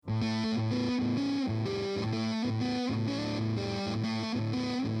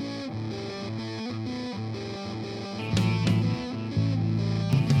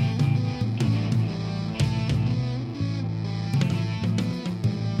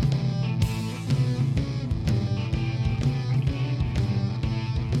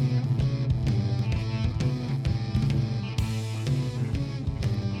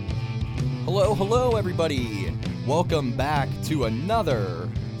Hello, everybody. Welcome back to another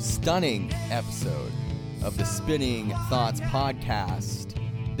stunning episode of the Spinning Thoughts Podcast.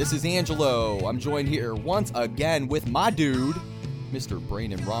 This is Angelo. I'm joined here once again with my dude, Mr.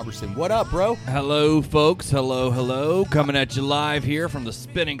 Brandon Robertson. What up, bro? Hello, folks. Hello. Coming at you live here from the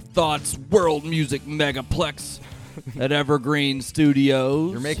Spinning Thoughts World Music Megaplex at Evergreen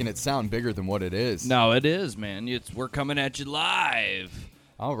Studios. You're making it sound bigger than what it is. No, it is, man. We're coming at you live.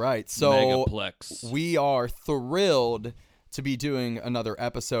 All right, so Megaplex. We are thrilled to be doing another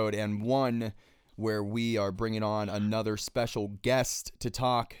episode, and one where we are bringing on another special guest to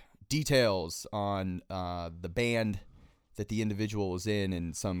talk details on the band that the individual is in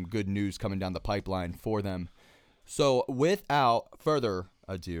and some good news coming down the pipeline for them. So without further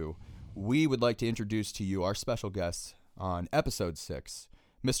ado, we would like to introduce to you our special guest on episode 6,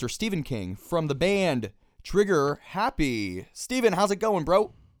 Mr. Stephen King from the band Trigger Happy. Steven, how's it going,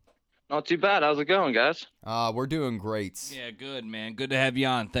 bro? Not too bad. How's it going, guys? We're doing great. Yeah, good, man. Good to have you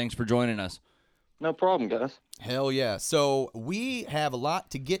on. Thanks for joining us. No problem, guys. Hell yeah. So we have a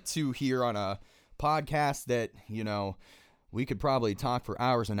lot to get to here on a podcast that, we could probably talk for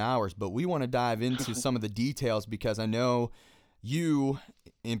hours and hours, but we want to dive into some of the details because I know you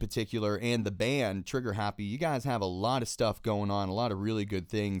in particular and the band Trigger Happy, you guys have a lot of stuff going on, a lot of really good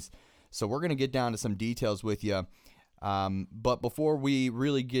things. So we're going to get down to some details with you. But before we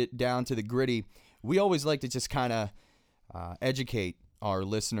really get down to the gritty, we always like to just kind of educate our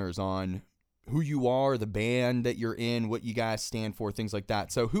listeners on who you are, the band that you're in, what you guys stand for, things like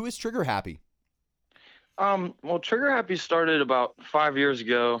that. So who is Trigger Happy? Well, Trigger Happy started about 5 years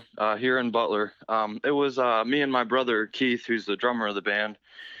ago here in Butler. It was me and my brother, Keith, who's the drummer of the band.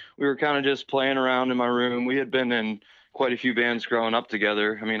 We were kind of just playing around in my room. We had been in quite a few bands growing up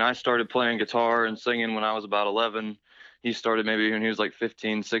together. I mean, I started playing guitar and singing when I was about 11. He started maybe when he was like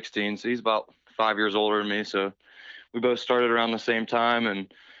 15, 16. So he's about 5 years older than me. So we both started around the same time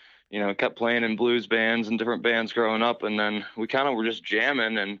and, kept playing in blues bands and different bands growing up. And then we kind of were just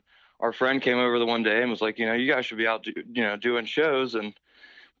jamming. And our friend came over the one day and was like, you guys should be out, doing shows, and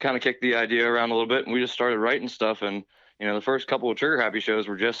kind of kicked the idea around a little bit. And we just started writing stuff. And, the first couple of Trigger Happy shows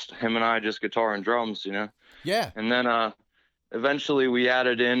were just him and I, just guitar and drums, Yeah. And then eventually we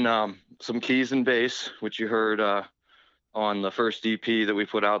added in some keys and bass, which you heard on the first EP that we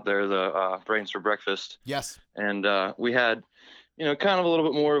put out there, the Brains for Breakfast. Yes. And we had, kind of a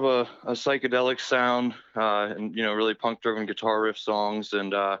little bit more of a psychedelic sound and, really punk-driven guitar riff songs.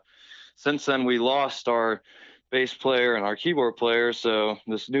 And since then, we lost our bass player and our keyboard player. So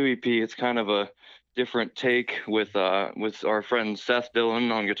this new EP, it's kind of a different take with our friend Seth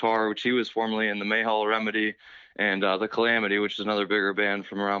Dillon on guitar, which he was formerly in the Mayhall Remedy and the Calamity, which is another bigger band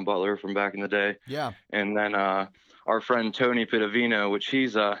from around Butler from back in the day. Yeah. And then our friend Tony Pittavino, which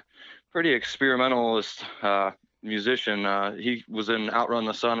he's a pretty experimentalist musician. He was in Outrun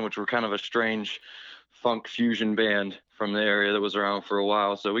the Sun, which were kind of a strange funk fusion band from the area that was around for a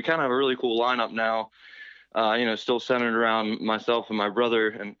while. So we kind of have a really cool lineup now, still centered around myself and my brother.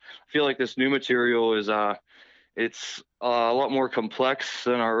 And I feel like this new material is it's a lot more complex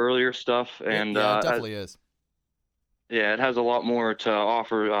than our earlier stuff. And yeah, it definitely is. Yeah, it has a lot more to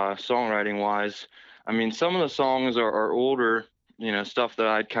offer songwriting wise. I mean, some of the songs are older, stuff that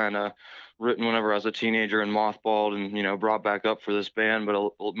I'd kind of written whenever I was a teenager and mothballed and, brought back up for this band.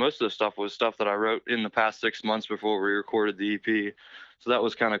 But most of the stuff was stuff that I wrote in the past 6 months before we recorded the EP. So that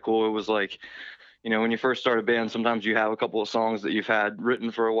was kind of cool. It was like, when you first start a band, sometimes you have a couple of songs that you've had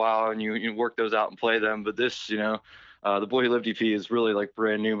written for a while and you work those out and play them. But this, the Boy Who Lived EP is really like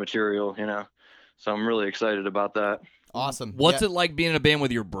brand new material, So I'm really excited about that. Awesome. What's it like being in a band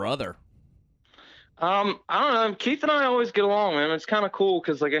with your brother? I don't know. Keith and I always get along, man. It's kind of cool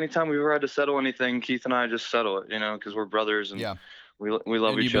because like anytime we ever had to settle anything, Keith and I just settle it, because we're brothers and we love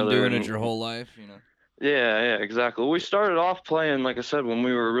and each other. You've been doing it your whole life, Yeah, exactly. We started off playing, like I said, when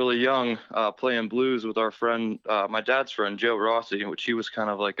we were really young, playing blues with our friend, my dad's friend, Joe Rossi, which he was kind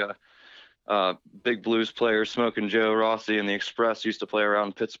of like a big blues player. Smoking Joe Rossi and the Express used to play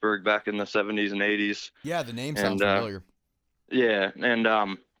around Pittsburgh back in the 70s and 80s. Yeah, the name sounds familiar. Yeah,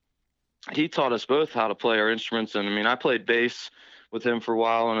 and he taught us both how to play our instruments. And I mean, I played bass with him for a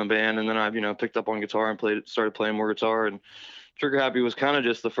while in a band, and then I, picked up on guitar and started playing more guitar. And Trigger Happy was kind of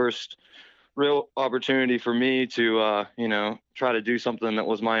just the first real opportunity for me to, try to do something that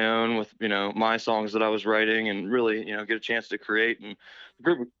was my own with, my songs that I was writing and really, get a chance to create. And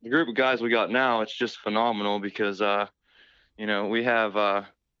the group of guys we got now, it's just phenomenal because, we have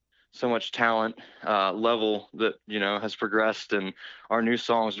so much talent level that, has progressed, and our new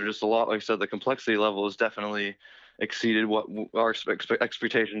songs are just a lot, like I said, the complexity level has definitely exceeded what our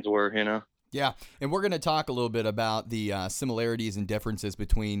expectations were, Yeah, and we're going to talk a little bit about the similarities and differences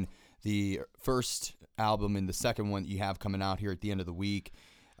between the first album and the second one that you have coming out here at the end of the week.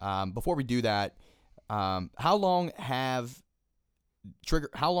 Before we do that, how long has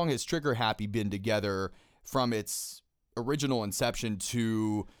Trigger Happy been together from its original inception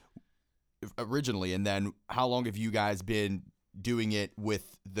to originally, and then how long have you guys been doing it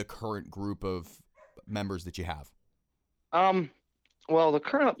with the current group of members that you have? Well, the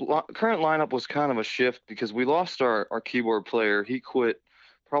current lineup was kind of a shift because we lost our keyboard player. He quit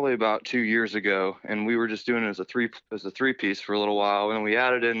probably about 2 years ago, and we were just doing it as a three piece for a little while, and we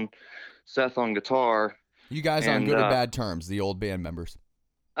added in Seth on guitar. You guys on good or bad terms, the old band members?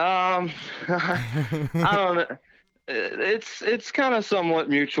 I don't know. It's kind of somewhat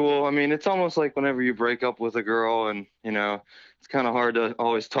mutual. I mean, it's almost like whenever you break up with a girl, and it's kind of hard to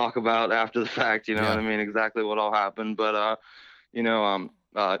always talk about after the fact. You know what I mean? Exactly what all happened. But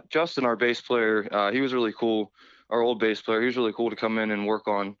Justin, our bass player, he was really cool. Our old bass player, he was really cool to come in and work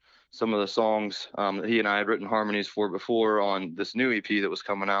on some of the songs that he and I had written harmonies for before on this new EP that was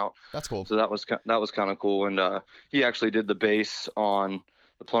coming out. That's cool. So that was kind of cool. And he actually did the bass on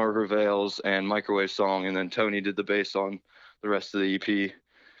The Plumber Prevails and Microwave Song, and then Tony did the bass on the rest of the EP.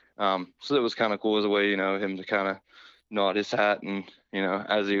 So that was kind of cool as a way, him to kind of nod his hat and,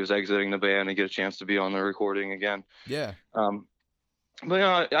 as he was exiting the band and get a chance to be on the recording again. Yeah.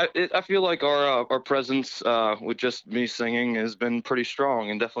 But I feel like our presence with just me singing has been pretty strong,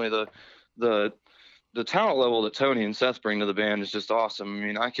 and definitely the talent level that Tony and Seth bring to the band is just awesome. I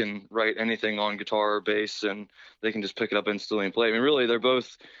mean, I can write anything on guitar or bass, and they can just pick it up instantly and play. I mean, really, they're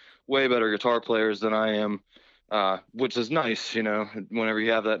both way better guitar players than I am, which is nice, whenever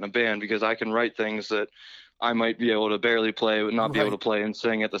you have that in a band, because I can write things that I might be able to barely play, but not be able to play and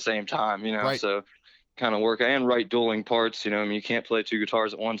sing at the same time, Right. So kind of work and write dueling parts, I mean, you can't play two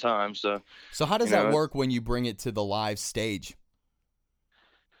guitars at one time. So how does that work when you bring it to the live stage?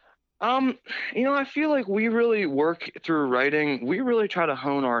 I feel like we really work through writing. We really try to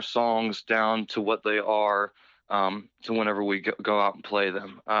hone our songs down to what they are, to whenever we go out and play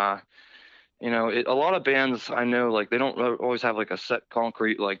them. A lot of bands I know, like, they don't always have like a set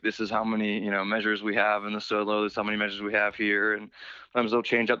concrete, like, this is how many, measures we have in the solo, this is how many measures we have here. And sometimes they'll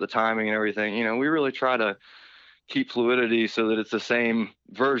change up the timing and everything. We really try to keep fluidity so that it's the same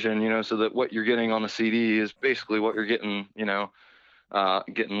version, so that what you're getting on the CD is basically what you're getting,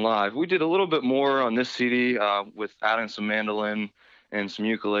 getting live. We did a little bit more on this CD with adding some mandolin and some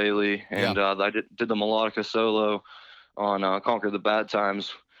ukulele, and I did the melodica solo on Conquer the Bad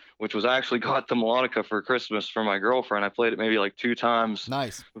Times, which was actually got the melodica for Christmas for my girlfriend. I played it maybe like 2 times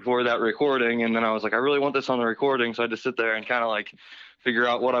before that recording, and then I was like, I really want this on the recording, so I had to sit there and kind of like figure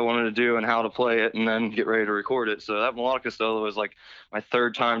out what I wanted to do and how to play it, and then get ready to record it. So that melodica solo was like my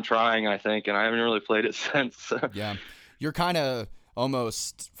 3rd time trying, I think, and I haven't really played it since. Yeah, you're kind of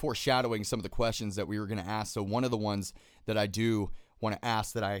almost foreshadowing some of the questions that we were going to ask. So one of the ones that I do want to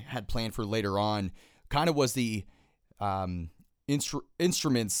ask that I had planned for later on kind of was the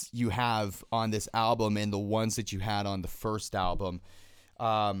instruments you have on this album and the ones that you had on the first album.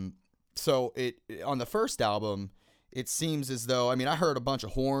 So on the first album, it seems as though, I mean, I heard a bunch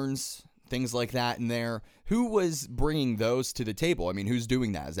of horns, things like that in there. Who was bringing those to the table? I mean, who's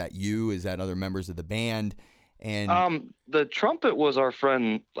doing that? Is that you? Is that other members of the band? And the trumpet was our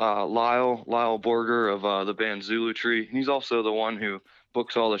friend Lyle Borger of the band Zulu Tree. He's also the one who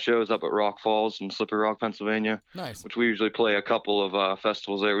books all the shows up at Rock Falls in Slippery Rock, Pennsylvania. Nice. Which we usually play a couple of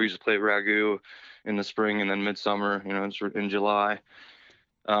festivals there. We usually play Ragu in the spring and then Midsummer, in July.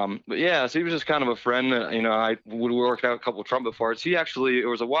 But yeah, so he was just kind of a friend that, I would work out a couple of trumpet parts. It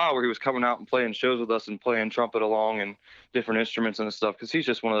was a while where he was coming out and playing shows with us and playing trumpet along and different instruments and stuff, because he's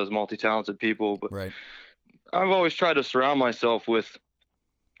just one of those multi-talented people. But right. I've always tried to surround myself with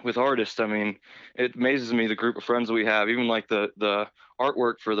artists. I mean, it amazes me the group of friends that we have. Even like the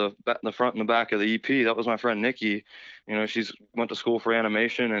artwork for the front and the back of the EP. That was my friend Nikki. She's went to school for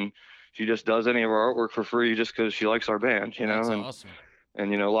animation, and she just does any of our artwork for free just because she likes our band. That's awesome. And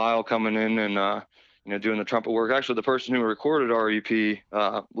Lyle coming in and doing the trumpet work. Actually, the person who recorded our EP,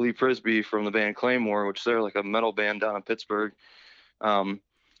 Lee Prisby from the band Claymore, which they're like a metal band down in Pittsburgh.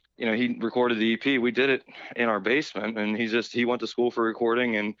 He recorded the EP. We did it in our basement, and he went to school for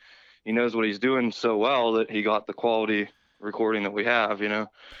recording, and he knows what he's doing so well that he got the quality recording that we have, and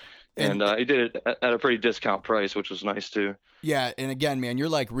he did it at a pretty discount price, which was nice too. Yeah, and again, man, you're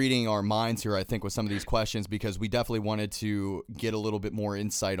like reading our minds here, I think, with some of these questions, because we definitely wanted to get a little bit more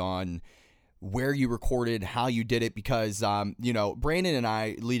insight on where you recorded, how you did it, because Brandon and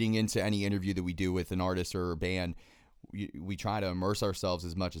I, leading into any interview that we do with an artist or a band, we try to immerse ourselves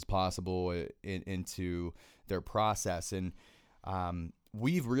as much as possible into their process. And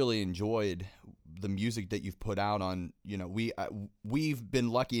we've really enjoyed the music that you've put out on, we've been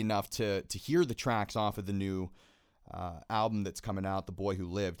lucky enough to hear the tracks off of the new album that's coming out, The Boy Who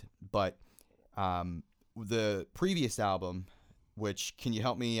Lived. But the previous album, which, can you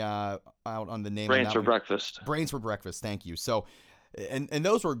help me out on the name? Brains for Breakfast. Brains for Breakfast. Thank you. So, and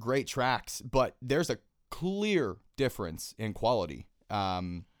those were great tracks, but there's a clear difference in quality.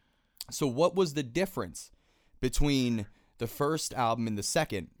 So what was the difference between the first album and the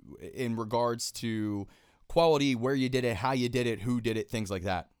second in regards to quality, where you did it, how you did it, who did it, things like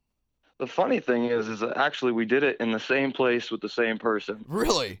that? The funny thing is that actually we did it in the same place with the same person.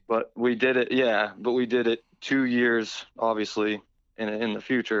 Really? But we did it, but we did it 2 years, obviously, in the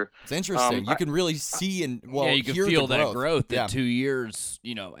future. It's interesting. You can really see and you can hear feel the that growth that yeah. 2 years,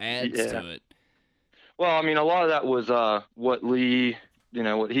 adds to it. Well, I mean, a lot of that was what Lee,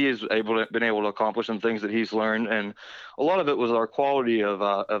 what he has been able to accomplish and things that he's learned, and a lot of it was our quality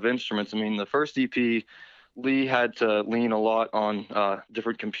of instruments. I mean, the first EP, Lee had to lean a lot on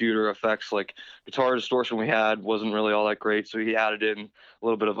different computer effects, like guitar distortion we had wasn't really all that great, so he added in a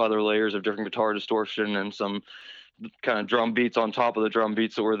little bit of other layers of different guitar distortion and some kind of drum beats on top of the drum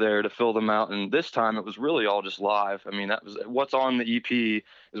beats that were there to fill them out. And this time it was really all just live. I mean, that was what's on the EP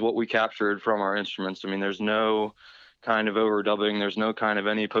is what we captured from our instruments. I mean, there's no kind of overdubbing, there's no kind of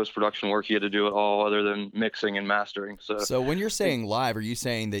any post-production work he had to do at all other than mixing and mastering. So when you're saying live, are you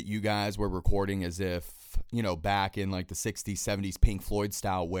saying that you guys were recording as if, back in like the 60s, 70s Pink Floyd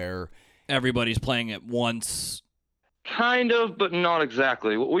style, where everybody's playing at once? Kind of, but not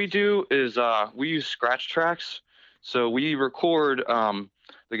exactly. What we do is we use scratch tracks. So we record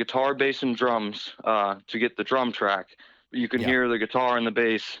the guitar, bass, and drums to get the drum track. You can hear the guitar and the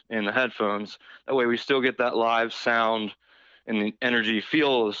bass in the headphones. That way we still get that live sound and the energy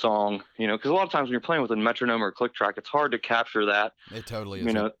feel of the song, because a lot of times when you're playing with a metronome or a click track, it's hard to capture that. It totally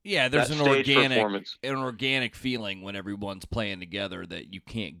is. There's an organic feeling when everyone's playing together that you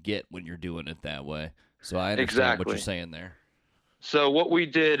can't get when you're doing it that way. So I understand what you're saying there. So what we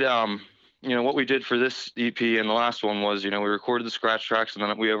did, what we did for this EP and the last one was, we recorded the scratch tracks and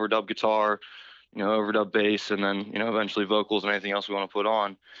then we overdubbed guitar, overdub bass, and then, eventually vocals and anything else we want to put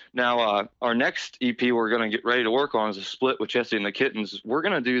on. Now, our next EP we're going to get ready to work on is a split with Chesty and the Kittens. We're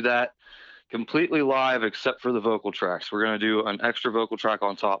going to do that completely live except for the vocal tracks. We're going to do an extra vocal track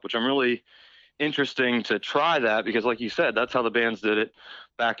on top, which I'm really interesting to try that because, like you said, that's how the bands did it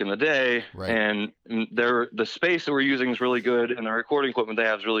back in the day. Right. And the space that we're using is really good, and the recording equipment they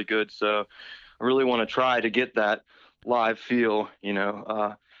have is really good. So I really want to try to get that live feel,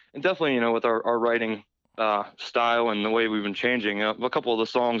 and definitely, with our writing style and the way we've been changing. A couple of the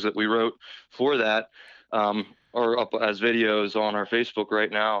songs that we wrote for that are up as videos on our Facebook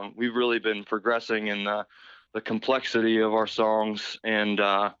right now. And we've really been progressing in the complexity of our songs and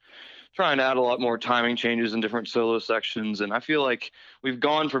trying to add a lot more timing changes in different solo sections. And I feel like we've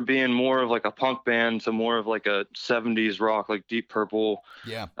gone from being more of like a punk band to more of like a 70s rock, like Deep Purple,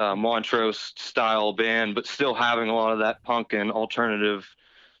 Montrose style band, but still having a lot of that punk and alternative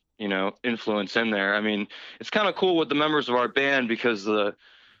influence in there. I mean, it's kind of cool with the members of our band because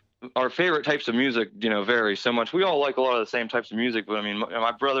our favorite types of music, vary so much. We all like a lot of the same types of music, but I mean,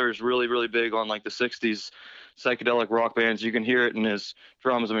 my brother is really, really big on like the 60s psychedelic rock bands. You can hear it in his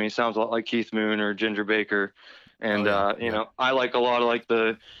drums. I mean, he sounds a lot like Keith Moon or Ginger Baker. And, I like a lot of like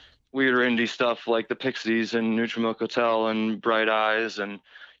the weirder indie stuff like the Pixies and Neutral Milk Hotel and Bright Eyes. And,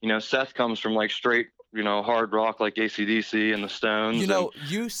 Seth comes from like straight, hard rock like AC/DC and the Stones.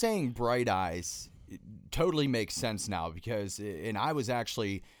 You saying Bright Eyes totally makes sense now because, and I was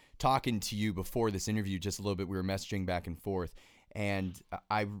actually talking to you before this interview just a little bit. We were messaging back and forth, and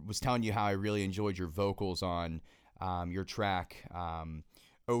I was telling you how I really enjoyed your vocals on your track,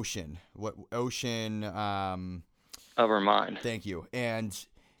 Ocean. What Ocean? Of Our Mind. Thank you. And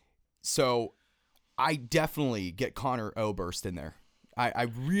so I definitely get Conor Oberst in there. I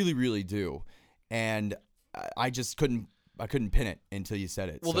really, really do. And I just couldn't pin it until you said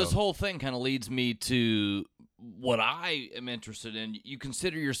it. Well, this whole thing kind of leads me to what I am interested in. You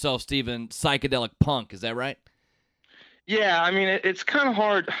consider yourself, Steven, psychedelic punk. Is that right? Yeah, I mean, it's kind of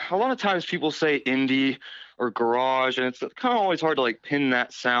hard. A lot of times people say indie or garage, and it's kind of always hard to like pin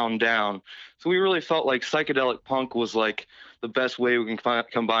that sound down. So we really felt like psychedelic punk was like the best way we can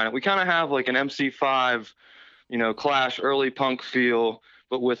combine it. We kind of have like an MC5, Clash early punk feel,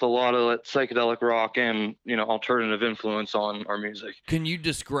 but with a lot of that psychedelic rock and, alternative influence on our music. Can you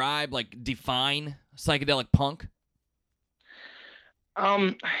define psychedelic punk?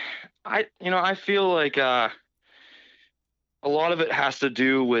 I feel like, A lot of it has to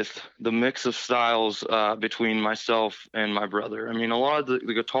do with the mix of styles between myself and my brother. I mean, a lot of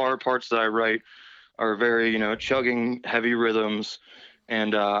the guitar parts that I write are very, chugging heavy rhythms.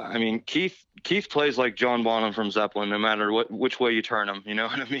 And I mean, Keith plays like John Bonham from Zeppelin, no matter which way you turn him. You know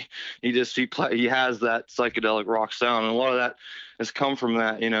what I mean? He has that psychedelic rock sound, and a lot of that has come from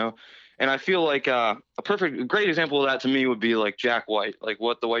that. And I feel like a great example of that to me would be like Jack White, like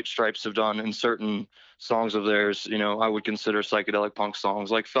what the White Stripes have done in certain songs of theirs. I would consider psychedelic punk songs,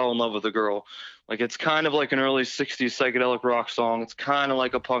 like "Fell in Love with a Girl." Like it's kind of like an early '60s psychedelic rock song. It's kind of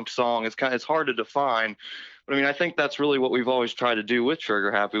like a punk song. It's hard to define. But I mean, I think that's really what we've always tried to do with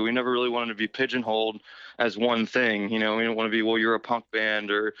Trigger Happy. We never really wanted to be pigeonholed as one thing. We don't want to be, well, you're a punk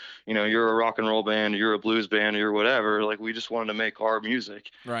band, or, you're a rock and roll band, or you're a blues band, or you're whatever. Like, we just wanted to make our music.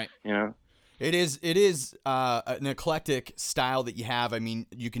 Right. It is an eclectic style that you have. I mean,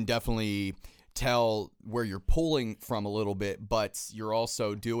 you can definitely tell where you're pulling from a little bit, but you're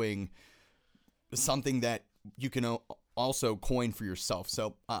also doing something that you can also coin for yourself.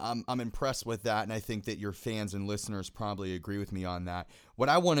 So I'm impressed with that, and I think that your fans and listeners probably agree with me on that. What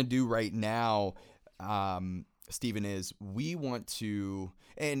I want to do right now, Stephen, is we want to,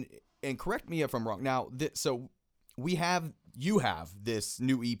 and correct me if I'm wrong. Now, so you have this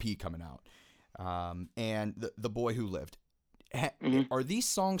new EP coming out, and the Boy Who Lived. Are these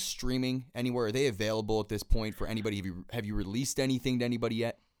songs streaming anywhere? Are they available at this point for anybody? Have you released anything to anybody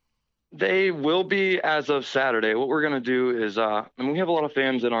yet? They will be as of Saturday. What we're going to do is, we have a lot of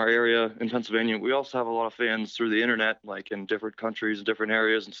fans in our area in Pennsylvania. We also have a lot of fans through the internet, like in different countries and different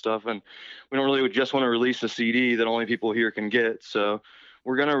areas and stuff. And we don't really just want to release a CD that only people here can get. So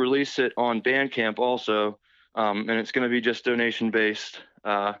we're going to release it on Bandcamp also. And it's going to be just donation based.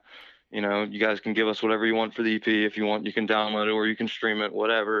 You guys can give us whatever you want for the EP. If you want, you can download it or you can stream it,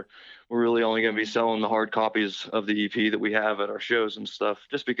 whatever. We're really only going to be selling the hard copies of the EP that we have at our shows and stuff,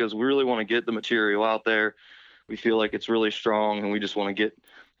 just because we really want to get the material out there. We feel like it's really strong, and we just want to get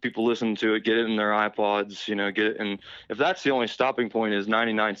people listening to it, get it in their iPods, get it. And if that's the only stopping point is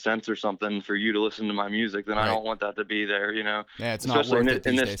 99 cents or something for you to listen to my music, then right. I don't want that to be there, Yeah, it's especially not worth it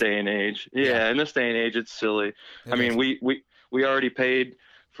in this day and age. Yeah, in this day and age, it's silly. I mean, we already paid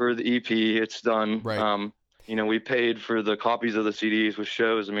for the EP. It's done. Right. We paid for the copies of the CDs with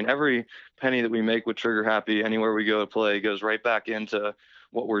shows. I mean, every penny that we make with Trigger Happy, anywhere we go to play, goes right back into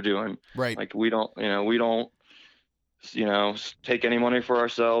what we're doing. Right. Like we don't take any money for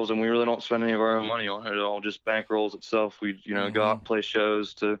ourselves, and we really don't spend any of our own money on it. It all just bankrolls itself. We, go out and play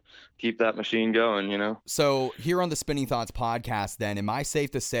shows to keep that machine going, So here on the Spinning Thoughts podcast, then, am I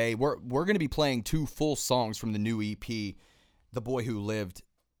safe to say we're going to be playing 2 full songs from the new EP, The Boy Who Lived,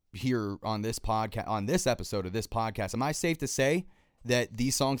 here on this podcast, on this episode of this podcast? Am I safe to say that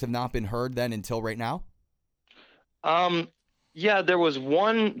these songs have not been heard then until right now? Yeah, there was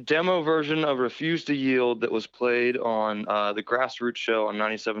one demo version of Refuse to Yield that was played on the Grassroots show on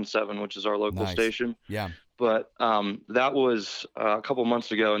 97.7, which is our local station. Yeah. But that was a couple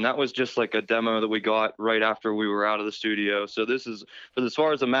months ago, and that was just like a demo that we got right after we were out of the studio. So this is, for as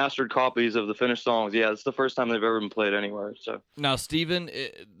far as the mastered copies of the finished songs, yeah, it's the first time they've ever been played anywhere. So now, Stephen,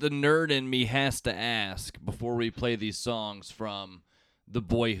 the nerd in me has to ask before we play these songs from The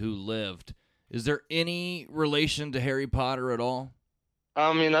Boy Who Lived, is there any relation to Harry Potter at all?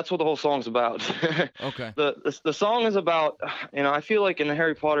 I mean, that's what the whole song's about. Okay. The song is about, I feel like in the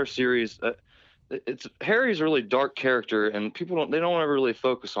Harry Potter series, Harry's a really dark character, and people don't ever really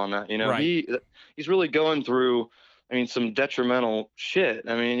focus on that. Right. He's really going through, some detrimental shit.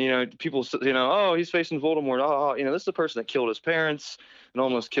 People, oh, he's facing Voldemort. Oh, this is the person that killed his parents and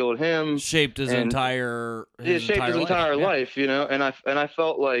almost killed him. Shaped his entire life. And I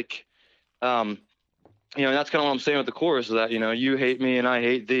felt like, and that's kind of what I'm saying with the chorus is that, you hate me and I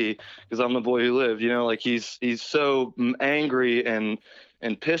hate thee because I'm the boy who lived. Like he's so angry and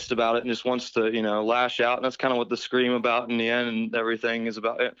pissed about it and just wants to, lash out. And that's kind of what the Scream about in the end and everything is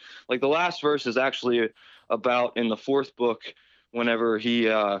about. Like the last verse is actually about in the 4th book, whenever he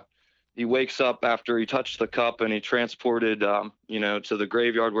wakes up after he touched the cup and he transported, to the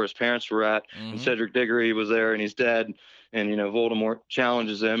graveyard where his parents were at. Mm-hmm. And Cedric Diggory was there and he's dead. And, Voldemort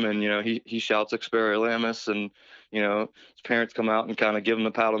challenges him and, he shouts Expelliarmus and, his parents come out and kind of give him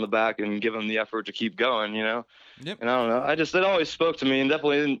the pat on the back and give him the effort to keep going, Yep. And I don't know. It always spoke to me, and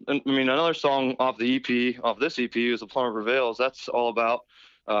definitely, another song off this EP is The Plumber Prevails. That's all about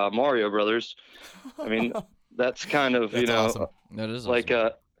Mario Brothers. That's kind of, That's awesome. That is like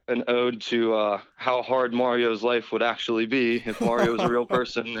awesome. an ode to how hard Mario's life would actually be if Mario was a real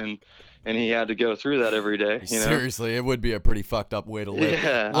person and he had to go through that every day. You know? Seriously, it would be a pretty fucked up way to live.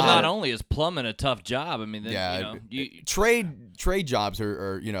 Yeah. Well, not only is plumbing a tough job, I mean, trade jobs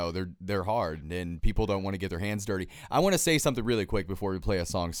are they're hard, and people don't want to get their hands dirty. I want to say something really quick before we play a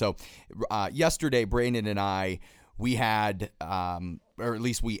song. So, yesterday, Brandon and I, we had, or at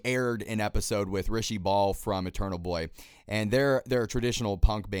least we aired an episode with Rishi Ball from Eternal Boy, and they're a traditional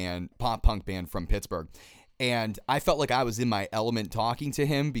pop punk band from Pittsburgh. And I felt like I was in my element talking to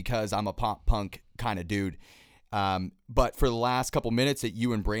him because I'm a pop punk kind of dude. But for the last couple minutes that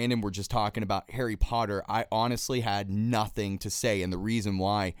you and Brandon were just talking about Harry Potter, I honestly had nothing to say. And the reason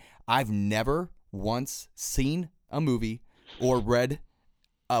why, I've never once seen a movie or read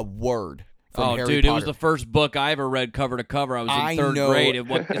a word from Harry dude, Potter. it was the first book I ever read cover to cover. I was in third know grade.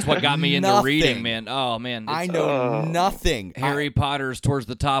 It's what got me into nothing. reading, man. Oh, man. I know nothing. Harry Potter's towards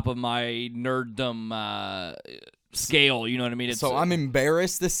the top of my nerddom scale, you know what I mean? So I'm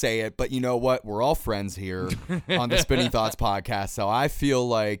embarrassed to say it, but you know what? We're all friends here on the Spinning Thoughts podcast, so I feel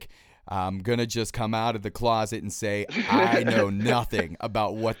like I'm going to just come out of the closet and say I know nothing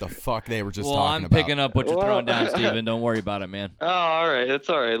about what the fuck they were just talking about. Well, I'm picking up what you're throwing down, Steven. Don't worry about it, man. Oh, all right. It's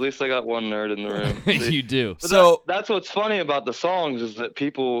all right. At least I got one nerd in the room. You do. But So that's what's funny about the songs is that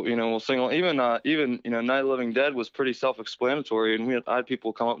people, will sing. Even Night of the Living Dead was pretty self-explanatory, and I had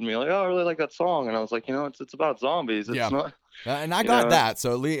people come up to me like, "Oh, I really like that song," and I was like, it's about zombies. It's not. And I got that,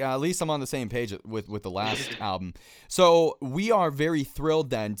 so at least I'm on the same page with the last album. So we are very thrilled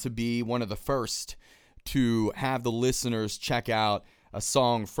then to be one of the first to have the listeners check out a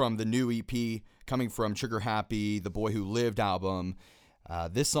song from the new EP coming from Trigger Happy, the Boy Who Lived album.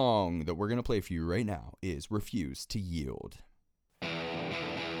 This song that we're going to play for you right now is Refuse to Yield.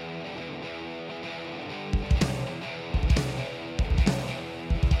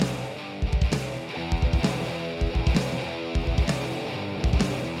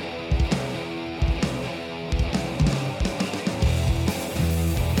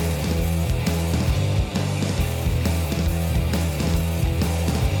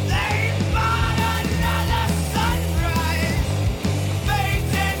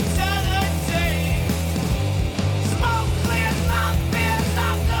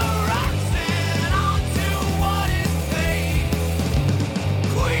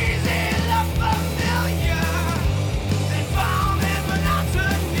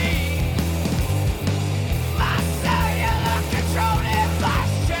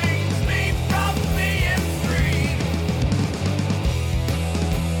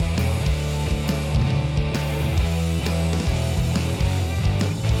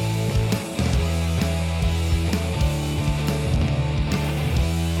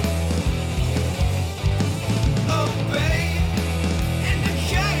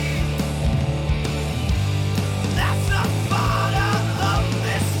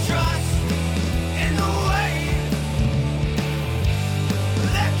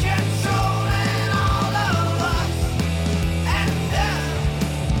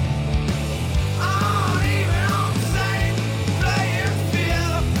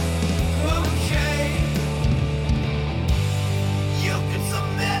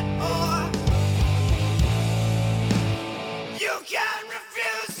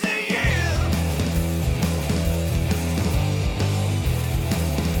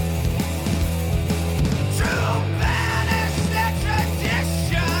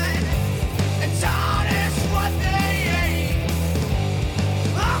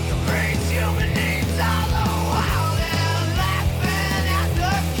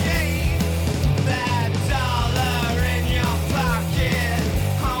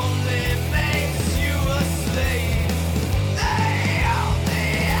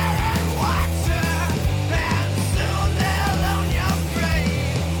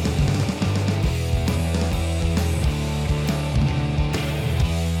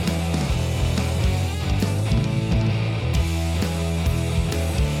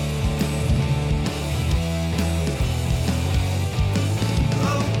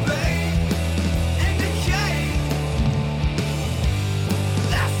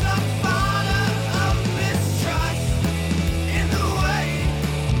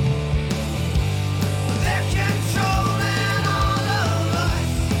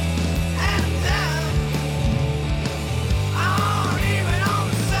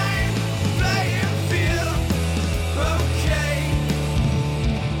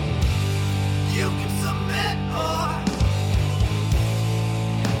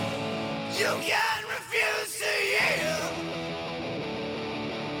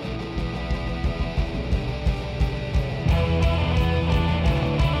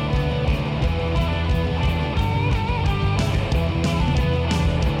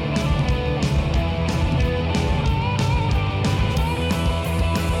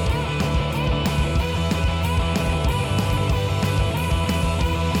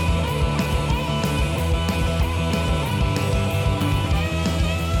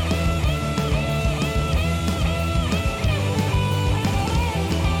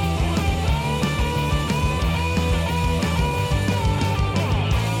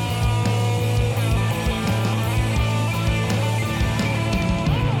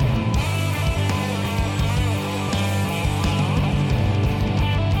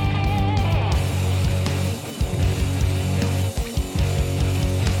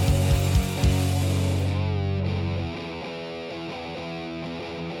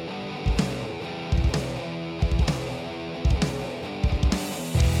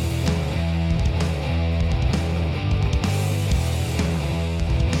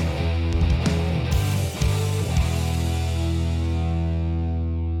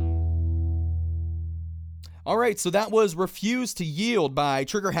 All right, so that was Refuse to Yield by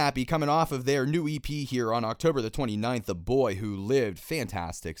Trigger Happy, coming off of their new EP here on October the 29th, The Boy Who Lived.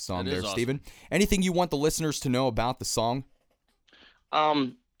 Fantastic song there, awesome. Steven. Anything you want the listeners to know about the song?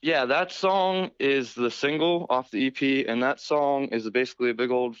 Yeah, that song is the single off the EP, and that song is basically a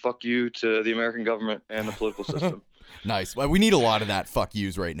big old fuck you to the American government and the political system. Nice. Well, we need a lot of that fuck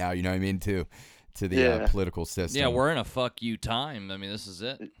yous right now, you know what I mean, to the political system. Yeah, we're in a fuck you time. I mean, this is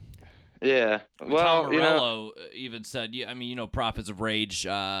it. Yeah. Well, Tom Morello even said, Prophets of Rage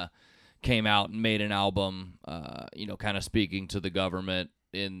came out and made an album, kind of speaking to the government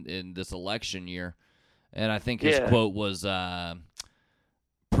in this election year. And I think his quote was, what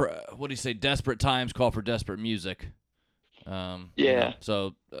do you say, desperate times call for desperate music.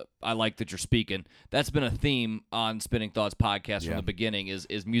 So I like that you're speaking. That's been a theme on Spinning Thoughts podcast from the beginning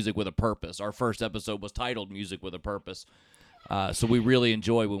is music with a purpose. Our first episode was titled Music with a Purpose. So we really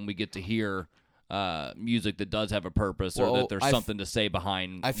enjoy when we get to hear music that does have a purpose or that there's something to say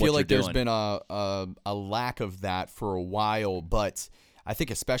behind I feel like there's doing. been a lack of that for a while, but I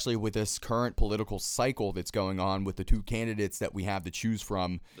think especially with this current political cycle that's going on with the two candidates that we have to choose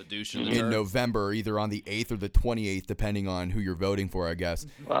from the douche and the in turd. November, either on the 8th or the 28th, depending on who you're voting for, I guess.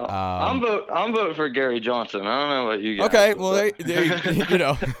 Well, I'm voting for Gary Johnson. I don't know about you guys. Okay, well,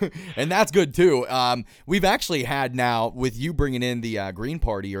 and that's good too. We've actually had now with you bringing in the Green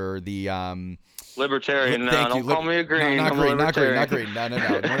Party or the Libertarian. No, Thank you. don't call me a green. No, I'm not green, a not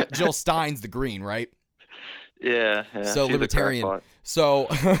libertarian. green. No. Jill Stein's the green, right? Yeah. So she's a libertarian. crackpot.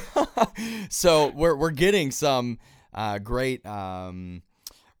 So we're getting some great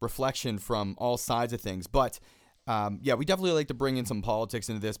reflection from all sides of things, but we definitely like to bring in some politics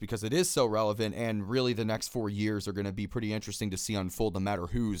into this because it is so relevant, and really the next 4 years are going to be pretty interesting to see unfold no matter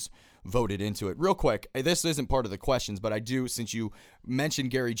who's voted into it. Real quick, this isn't part of the questions, but I do, since you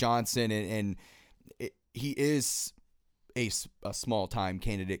mentioned Gary Johnson and he is a small time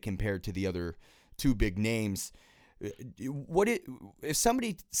candidate compared to the other two big names. If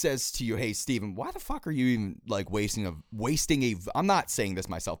somebody says to you, "Hey, Steven, why the fuck are you even wasting a? I'm not saying this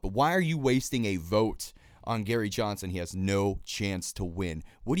myself, but why are you wasting a vote on Gary Johnson? He has no chance to win."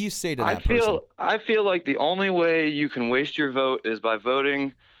 What do you say to that person? I feel like the only way you can waste your vote is by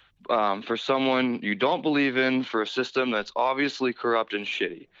voting for someone you don't believe in, for a system that's obviously corrupt and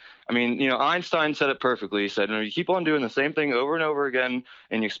shitty. I mean, Einstein said it perfectly. He said, you keep on doing the same thing over and over again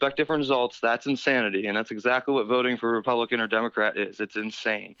and you expect different results, that's insanity. And that's exactly what voting for Republican or Democrat is. It's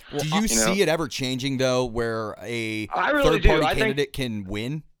insane. Do you see it ever changing, though, where a third-party candidate can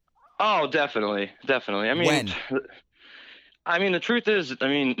win? Oh, definitely. I mean, when? The truth is,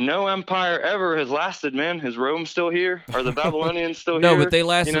 no empire ever has lasted, man. Is Rome still here? Are the Babylonians still here? No, but they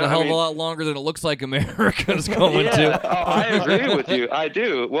lasted a hell of a lot longer than it looks like America's going to. I agree with you. I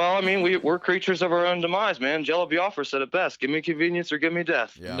do. Well, we're creatures of our own demise, man. Jello Biafra said it best: "Give me convenience or give me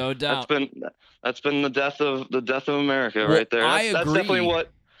death." Yeah. No doubt. That's been the death of America right there. That's definitely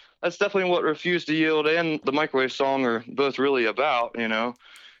what. That's definitely what Refuse to Yield and the Microwave Song are both really about.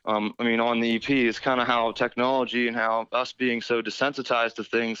 On the EP is kind of how technology and how us being so desensitized to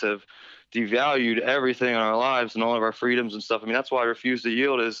things have devalued everything in our lives and all of our freedoms and stuff. That's why Refuse to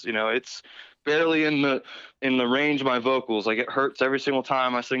Yield is, it's barely in the range of my vocals. Like, it hurts every single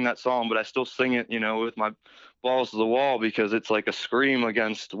time I sing that song, but I still sing it, with my balls to the wall, because it's like a scream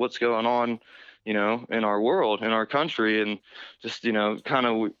against what's going on, in our world, in our country. And just,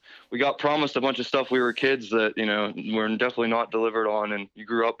 we got promised a bunch of stuff. We were kids that, we're definitely not delivered on. And you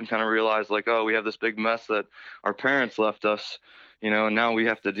grew up and kind of realized, like, oh, we have this big mess that our parents left us, and now we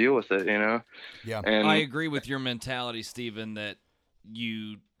have to deal with it, Yeah. And I agree with your mentality, Steven, that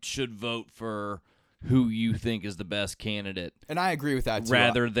you should vote for who you think is the best candidate. And I agree with that, too.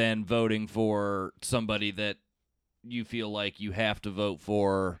 Rather than voting for somebody that you feel like you have to vote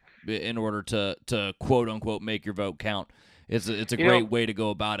for in order to quote unquote make your vote count. It's a great way to go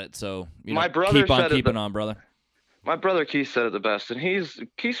about it. So my brother keep on keeping on, brother. My brother Keith said it the best, and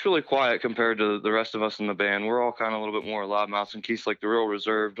Keith's really quiet compared to the rest of us in the band. We're all kind of a little bit more loudmouths, and Keith's like the real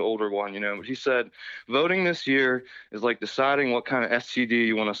reserved, older one, But he said, voting this year is like deciding what kind of STD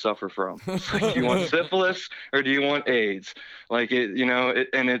you want to suffer from. It's like, do you want syphilis or do you want AIDS? Like,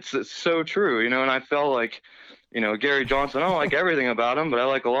 and it's so true, And I felt like, Gary Johnson, I don't like everything about him, but I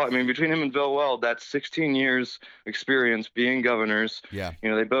like a lot. Between him and Bill Weld, that's 16 years experience being governors. Yeah.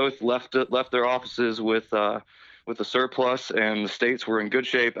 They both left their offices with a surplus, and the states were in good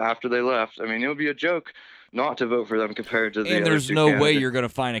shape after they left. It would be a joke not to vote for them compared to the And there's other two no way candidates. you're going to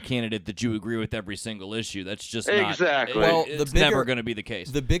find a candidate that you agree with every single issue. That's just Exactly. not. It's never going to be the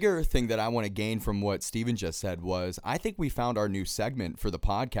case. The bigger thing that I want to gain from what Steven just said was, I think we found our new segment for the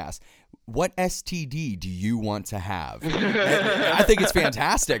podcast. what STD do you want to have? I think it's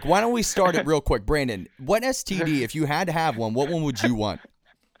fantastic. Why don't we start it real quick, Brandon? What STD, if you had to have one, what one would you want?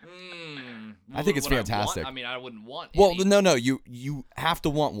 I think it's fantastic. I wouldn't want Well, any. no, you have to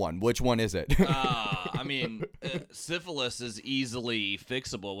want one. Which one is it? Syphilis is easily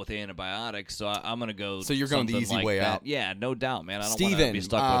fixable with antibiotics, so I'm going to go. So you're going the easy way out. Yeah, no doubt, man. I don't want Steven, to be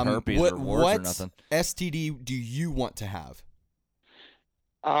stuck with herpes or warts or nothing. What STD do you want to have?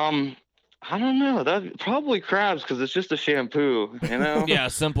 I don't know. That probably crabs because it's just a shampoo, you know. Yeah,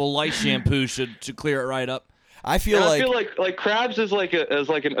 simple light shampoo should clear it right up. I feel like crabs is like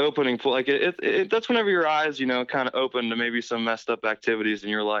an opening point. Like it that's whenever your eyes, you know, kind of open to maybe some messed up activities in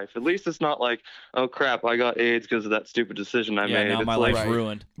your life. At least it's not like, oh crap, I got AIDS because of that stupid decision I made. Yeah, now my life's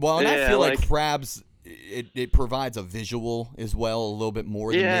ruined. Well, and I feel like crabs, it provides a visual as well, a little bit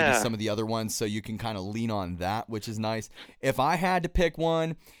more than maybe some of the other ones, so you can kind of lean on that, which is nice. If I had to pick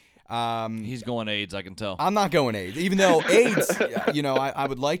one. He's going AIDS, I can tell. I'm not going AIDS, even though AIDS, you know, I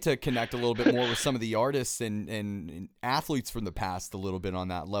would like to connect a little bit more with some of the artists and athletes from the past a little bit on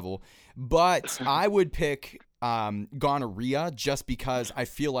that level. But I would pick gonorrhea just because I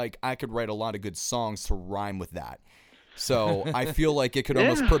feel like I could write a lot of good songs to rhyme with that. So I feel like it could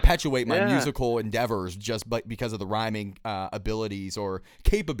almost perpetuate my musical endeavors just because of the rhyming abilities or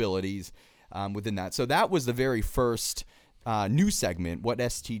capabilities within that. So that was the very first new segment. What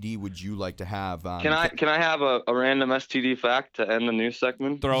STD would you like to have? Can I have a random STD fact to end the news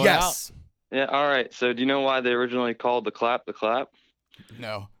segment? Throw it out. Yeah. All right. So do you know why they originally called the clap?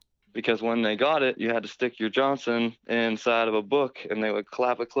 No. Because when they got it, you had to stick your Johnson inside of a book, and they would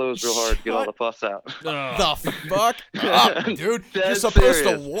clap it closed real hard to get all the pus out. The fuck up, dude! You're supposed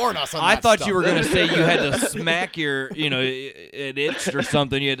to warn us on that I thought stuff. you were gonna say you had to smack your, you know, it itched or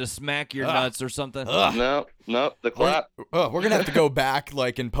something. You had to smack your nuts or something. Nope. The clap. We're gonna have to go back,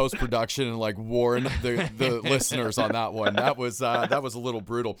 like in post production, and like warn the listeners on that one. That was a little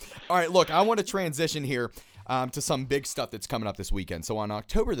brutal. All right, look, I want to transition here. To some big stuff that's coming up this weekend. So on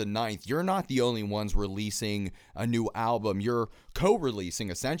October the 9th, you're not the only ones releasing a new album. You're co-releasing,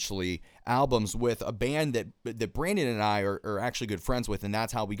 essentially, albums with a band that Brandon and I are actually good friends with, and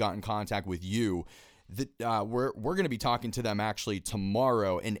that's how we got in contact with you. We're going to be talking to them actually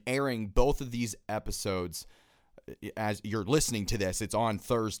tomorrow and airing both of these episodes. As you're listening to this, it's on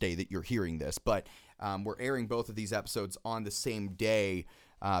Thursday that you're hearing this, but we're airing both of these episodes on the same day.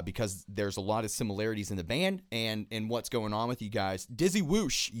 Because there's a lot of similarities in the band and what's going on with you guys. Dizzy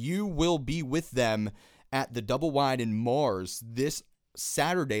Whoosh, you will be with them at the Double Wide in Mars this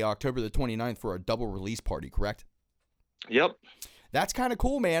Saturday, October the 29th, for a double release party, correct? Yep. That's kind of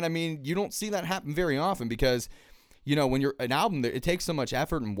cool, man. I mean, you don't see that happen very often because, you know, when you're an album, it takes so much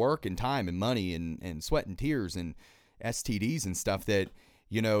effort and work and time and money and sweat and tears and STDs and stuff that,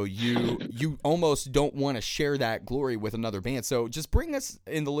 you know, you almost don't want to share that glory with another band. So just bring us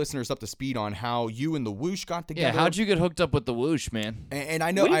and the listeners up to speed on how you and the Whoosh got together. Yeah, how'd you get hooked up with the Whoosh, man? And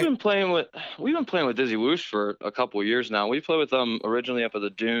I know we've been playing with Dizzy Whoosh for a couple of years now. We played with them originally up at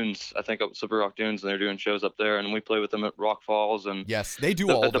the Dunes, I think up at Slippery Rock Dunes, and they're doing shows up there. And we play with them at Rock Falls and yes, they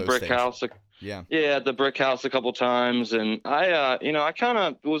do all at the those Brick things. House. Yeah, at the Brick House a couple times. And I kind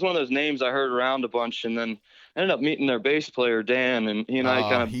of was one of those names I heard around a bunch, and then ended up meeting their bass player Dan, and he and I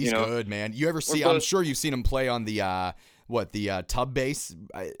kind of he's good, man. You ever see? I'm sure you've seen him play on the tub bass.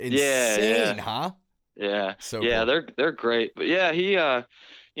 Insane, huh? Yeah. So yeah, cool. they're great. But yeah, he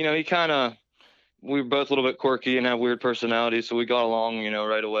he kind of, we were both a little bit quirky and have weird personalities, so we got along,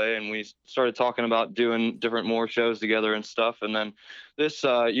 right away, and we started talking about doing more shows together and stuff. And then this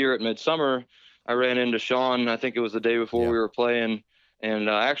year at Midsummer, I ran into Sean. I think it was the day before we were playing, and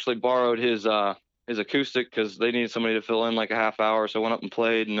I actually borrowed his acoustic because they needed somebody to fill in like a half hour. So I went up and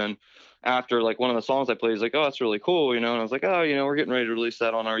played, and then after like one of the songs I played, he's like, "Oh, that's really cool," and I was like, "Oh, we're getting ready to release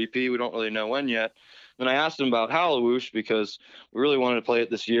that on our EP. We don't really know when yet." Then I asked him about Hallowoosh because we really wanted to play it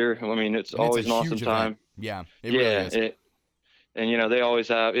this year. I mean, it's always an awesome time. Yeah, it really is. And they always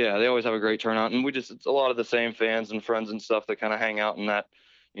have a great turnout, and it's a lot of the same fans and friends and stuff that kind of hang out in that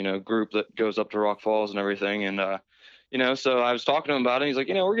group that goes up to Rock Falls and everything. And so I was talking to him about it. He's like,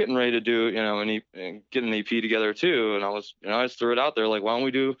 we're getting ready to do, get an EP together too. And I just threw it out there, like, why don't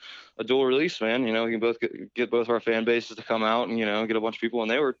we do a dual release, man? We can both get both our fan bases to come out and, get a bunch of people.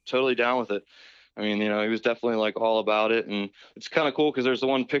 And they were totally down with it. I mean, he was definitely like all about it. And it's kind of cool because there's the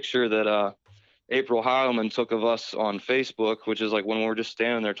one picture that April Heilman took of us on Facebook, which is like when we were just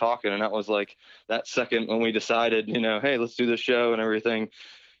standing there talking. And that was like that second when we decided, hey, let's do this show and everything,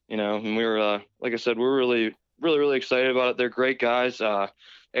 and we were, like I said, we're really, really, really excited about it. They're great guys.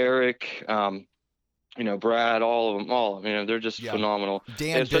 Eric, Brad, all of them, they're just Yeah. phenomenal.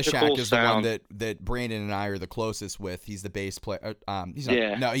 Dan It's such a Bishak cool is the one sound. that Brandon and I are the closest with. He's the bass player. He's not.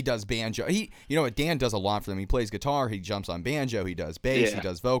 Yeah. No, he does banjo. Dan does a lot for them. He plays guitar. He jumps on banjo. He does bass. Yeah. He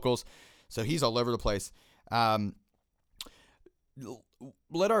does vocals. So he's all over the place.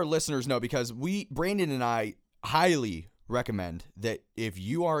 Let our listeners know, because Brandon and I highly recommend that if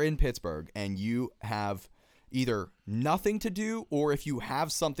you are in Pittsburgh and you have either nothing to do, or if you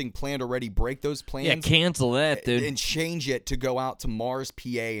have something planned already, break those plans. Yeah, cancel that, dude. And change it to go out to Mars, PA,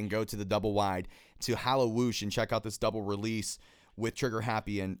 and go to the Double Wide to Hallowoosh and check out this double release with Trigger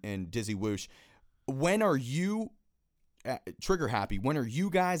Happy and Dizzy Woosh. When are you, Trigger Happy, when are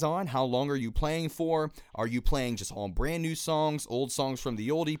you guys on? How long are you playing for? Are you playing just all brand new songs, old songs from the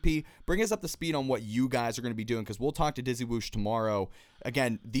old EP? Bring us up to speed on what you guys are going to be doing, because we'll talk to Dizzy Woosh tomorrow.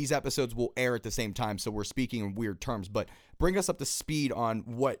 Again, these episodes will air at the same time, so we're speaking in weird terms, but bring us up to speed on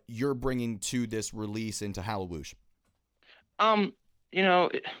what you're bringing to this release into Hallowoosh.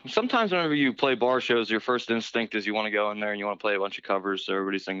 Sometimes whenever you play bar shows, your first instinct is you want to go in there and you want to play a bunch of covers so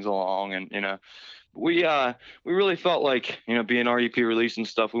everybody sings along. And we really felt like, being our EP release and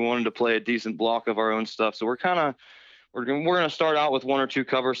stuff, we wanted to play a decent block of our own stuff. So we're going to start out with 1 or 2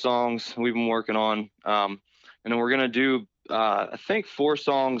 cover songs we've been working on, and then we're going to do I think 4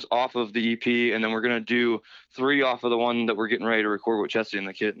 songs off of the EP, and then we're going to do 3 off of the one that we're getting ready to record with Jesse and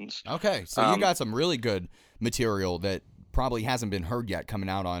the Kittens. Okay, so you got some really good material that probably hasn't been heard yet coming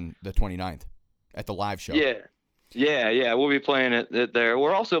out on the 29th at the live show. Yeah. We'll be playing it there.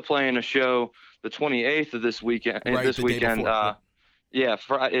 We're also playing a show the 28th of this weekend. Right, this the day weekend. before.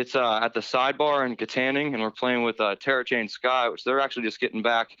 It's at the Sidebar in Katanning, and we're playing with Terra Chain Sky, which they're actually just getting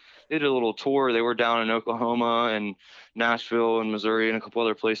back. They did a little tour. They were down in Oklahoma and Nashville and Missouri and a couple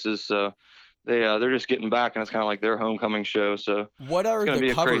other places. So they're just getting back, and it's kind of like their homecoming show. So what are it's the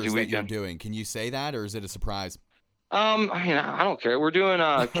be covers a crazy that weekend. you're doing? Can you say that, or is it a surprise? I don't care. We're doing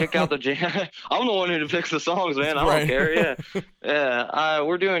Kick Out the Jam. I'm the one who picks the songs, man. I Right. don't care. Yeah.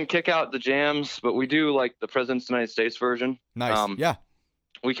 We're doing Kick Out the Jams, but we do like the President's United States version. Nice. Yeah.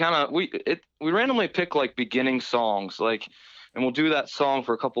 We randomly pick like beginning songs, like, and we'll do that song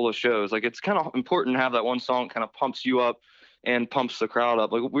for a couple of shows. Like, it's kind of important to have that one song kind of pumps you up and pumps the crowd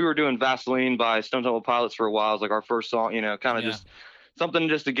up. Like, we were doing Vaseline by Stone Temple Pilots for a while. It was like our first song, kind of just something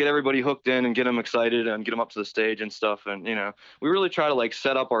just to get everybody hooked in and get them excited and get them up to the stage and stuff. And, we really try to like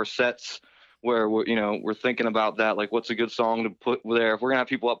set up our sets where we're thinking about that, like what's a good song to put there. If we're gonna have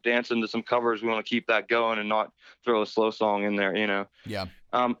people up dancing to some covers, we want to keep that going and not throw a slow song in there, Yeah.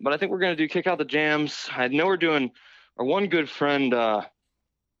 But I think we're gonna do Kick Out the Jams. I know we're doing our one good friend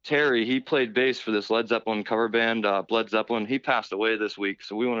Terry. He played bass for this Led Zeppelin cover band, Led Zeppelin. He passed away this week,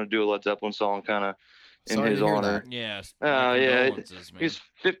 so we want to do a Led Zeppelin song kind of in Sorry his to hear honor. that. Yes. Yeah, condolences, man. he's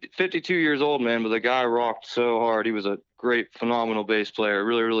 52 years old, man, but the guy rocked so hard. He was a great, phenomenal bass player,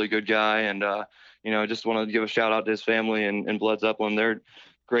 really, really good guy. And, just want to give a shout out to his family and Led Zeppelin. They're a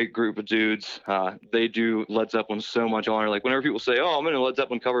great group of dudes. They do Led Zeppelin so much honor. Like, whenever people say, oh, I'm in a Led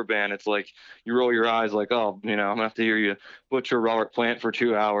Zeppelin cover band, it's like you roll your eyes like, oh, I'm going to have to hear you butcher Robert Plant for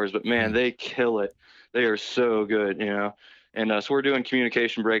 2 hours. But, man, they kill it. They are so good, And so we're doing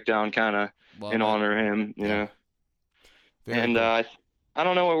Communication Breakdown kind of in honor of him, Very and cool. I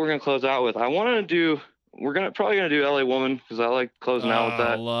don't know what we're gonna close out with. We're probably gonna do LA Woman, because I like closing out with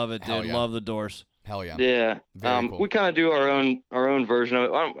I that. love it, Hell dude. yeah. Love the Doors. Hell yeah. Yeah. Very cool. We kind of do our own version of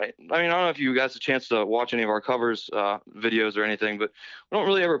it. I don't know if you guys have a chance to watch any of our covers videos or anything, but we don't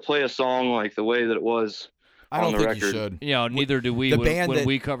really ever play a song like the way that it was I don't on the think record. you should. Neither do we. The when band when that-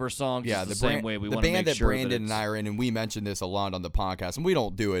 we cover songs, Yeah, it's the brand- same way. We the want to band make that sure Brandon that and it's, I are in, and we mentioned this a lot on the podcast, and we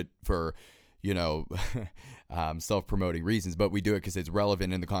don't do it for, self-promoting reasons, but we do it because it's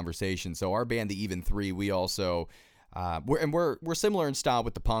relevant in the conversation. So our band, the Even Three, we also we're similar in style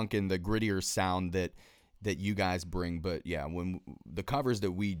with the punk and the grittier sound that you guys bring. But yeah, when the covers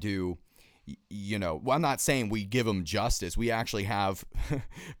that we do, well, I'm not saying we give them justice. We actually have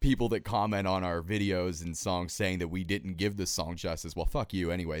people that comment on our videos and songs saying that we didn't give this song justice. Well, fuck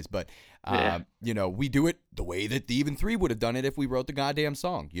you anyways. But, we do it the way that the Even Three would have done it if we wrote the goddamn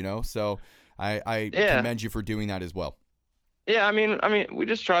song, So I commend you for doing that as well. Yeah, I mean, we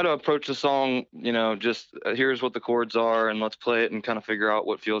just try to approach the song, just here's what the chords are, and let's play it and kind of figure out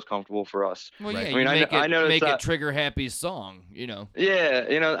what feels comfortable for us. well, Right. yeah, I mean, you I noticed make it that- Trigger Happy's song. Yeah,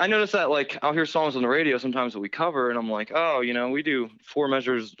 I noticed that, like, I'll hear songs on the radio sometimes that we cover, and I'm like, oh, we do 4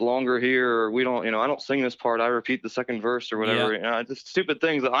 measures longer here, or we don't, I don't sing this part, I repeat the second verse or whatever. Just stupid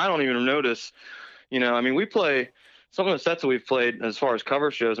things that I don't even notice. We play some of the sets that we've played as far as cover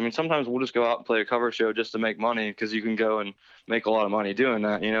shows, I mean, sometimes we'll just go out and play a cover show just to make money, because you can go and make a lot of money doing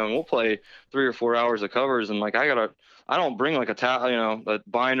that, and we'll play 3 or 4 hours of covers, and like I don't bring like a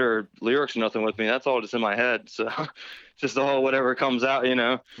binder or lyrics or nothing with me. That's all just in my head. So just all whatever comes out,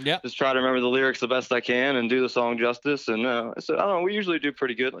 Yeah. just try to remember the lyrics the best I can and do the song justice. And so I don't know, we usually do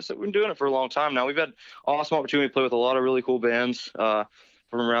pretty good. Like I said, we've been doing it for a long time now. We've had awesome opportunity to play with a lot of really cool bands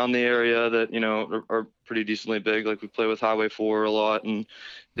from around the area that are pretty decently big. Like we play with Highway 4 a lot, and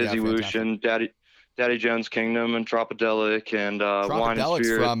Dizzy Woosh, and Daddy Jones Kingdom, and Tropodelic, and Wine and Tropidelic's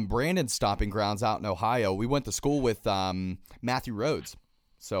Spirit. from Brandon's stomping grounds out in Ohio. We went to school with Matthew Rhodes.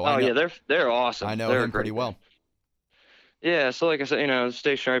 So they're awesome. I know they're him pretty well. Yeah, so like I said,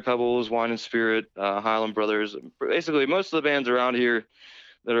 Stationary Pebbles, Wine and Spirit, Highland Brothers. Basically, most of the bands around here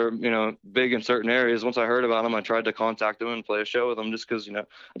that are big in certain areas, once I heard about them, I tried to contact them and play a show with them, just because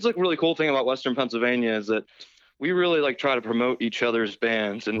it's like a really cool thing about Western Pennsylvania is that we really like try to promote each other's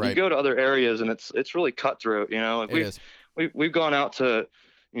bands, and you go to other areas and it's really cutthroat. We've gone out to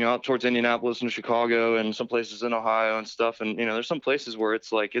out towards Indianapolis and Chicago and some places in Ohio and stuff, and there's some places where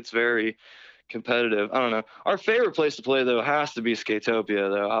it's like it's very competitive. I don't know. Our favorite place to play though has to be Skatopia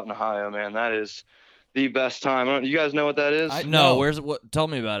though, out in Ohio, man. That is the best time. You guys know what that is? No. Where's what? Tell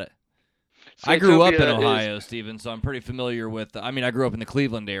me about it. I grew up in Ohio, Steven, so I'm pretty familiar with. I mean, I grew up in the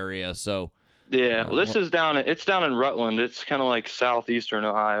Cleveland area, so. Yeah, well, this is down in Rutland. It's kind of like southeastern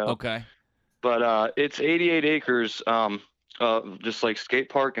Ohio. Okay. But it's 88 acres, just like skate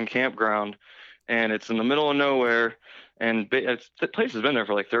park and campground, and it's in the middle of nowhere. And the place has been there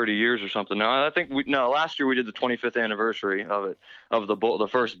for like 30 years or something. Now I think last year we did the 25th anniversary of it, of the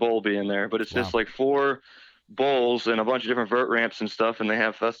first bowl being there. But it's just like 4 bowls and a bunch of different vert ramps and stuff, and they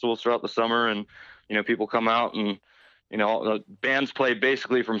have festivals throughout the summer, and people come out, and the bands play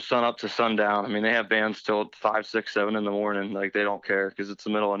basically from sun up to sundown. I mean, they have bands till 5, 6, 7 in the morning. Like they don't care because it's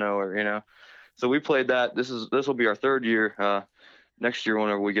the middle of nowhere. So we played that. This will be our 3rd year. Next year,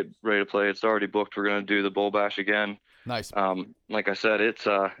 whenever we get ready to play, it's already booked. We're going to do the Bowl Bash again. Nice. Like I said,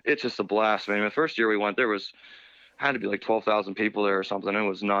 it's just a blast. I mean, the first year we went, there had to be like 12,000 people there or something. It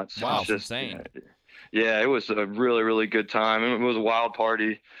was nuts. Wow, it's just insane. Yeah, it was a really, really good time. It was a wild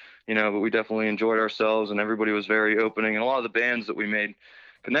party, but we definitely enjoyed ourselves, and everybody was very opening. And a lot of the bands that we made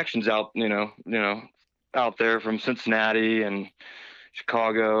connections out there from Cincinnati and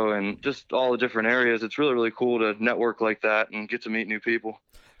Chicago and just all the different areas. It's really, really cool to network like that and get to meet new people.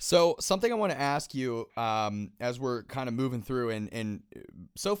 So something I want to ask you as we're kind of moving through, and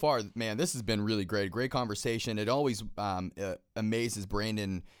so far, man, this has been really great conversation. It always amazes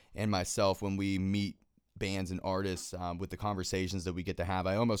Brandon and myself when we meet bands and artists with the conversations that we get to have.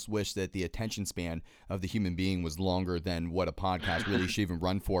 I almost wish that the attention span of the human being was longer than what a podcast really should even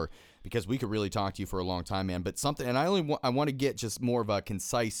run for, because we could really talk to you for a long time, man. But something, and I want to get just more of a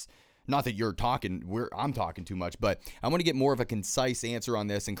concise. Not that you're talking, I'm talking too much, but I want to get more of a concise answer on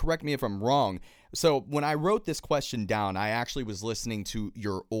this, and correct me if I'm wrong. So when I wrote this question down, I actually was listening to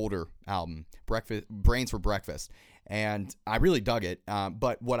your older album, Brains for Breakfast, and I really dug it.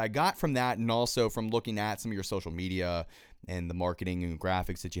 But what I got from that, and also from looking at some of your social media and the marketing and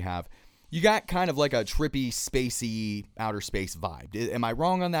graphics that you have, you got kind of like a trippy, spacey, outer space vibe. Am I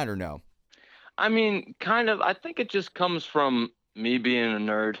wrong on that or no? I mean, kind of. I think it just comes from me being a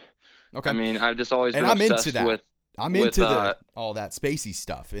nerd. Okay. I mean, I've just always been I'm obsessed into that. with. I'm into all that spacey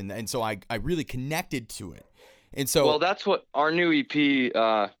stuff, and so I really connected to it. And so, well, that's what our new EP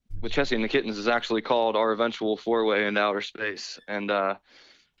with Chessie and the Kittens is actually called, Our Eventual Four-Way into Outer Space, and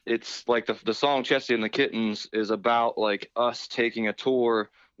it's like the song Chessie and the Kittens is about like us taking a tour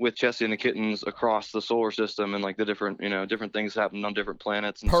with Chessie and the Kittens across the solar system, and like the different things happening on different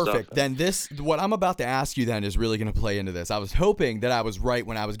planets and perfect. stuff. Then what I'm about to ask you then is really going to play into this. I was hoping that I was right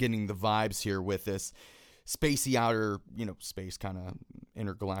when I was getting the vibes here with this spacey outer, space kind of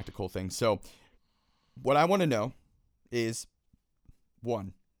intergalactical thing. So what I want to know is,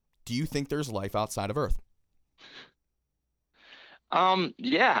 1, do you think there's life outside of Earth?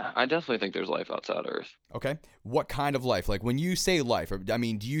 Yeah, I definitely think there's life outside of Earth. Okay. What kind of life? Like when you say life, I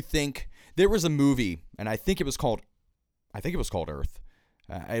mean, do you think there was a movie, and I think it was called Earth.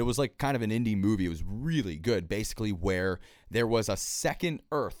 It was like kind of an indie movie. It was really good, basically, where there was a second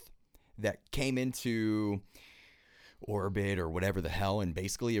Earth that came into orbit or whatever the hell, and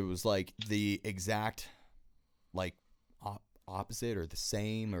basically it was like the exact like opposite or the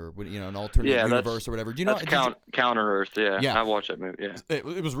same or an alternate universe or whatever. Do you know? Counter Earth. Yeah, I watched that movie. Yeah,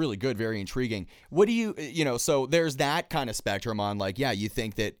 it was really good, very intriguing. What do you So there's that kind of spectrum on you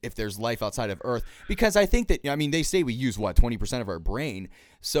think that if there's life outside of Earth, because I think that they say we use 20% of our brain,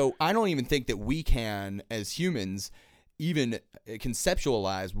 so I don't even think that we can as humans even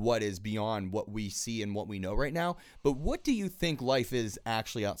conceptualize what is beyond what we see and what we know right now. But what do you think life is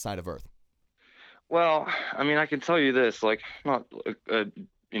actually outside of Earth? Well, I can tell you this, not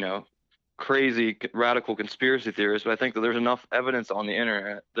crazy radical conspiracy theorist, but I think that there's enough evidence on the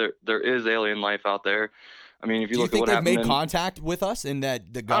internet there is alien life out there. If you look at what happened, do you think they've made contact with us and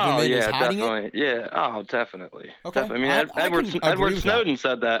that the government is hiding it? Yeah, definitely. Okay. Definitely. Edward Snowden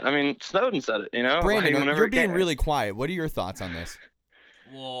said that. Snowden said it, Brandon, you're being really quiet. What are your thoughts on this?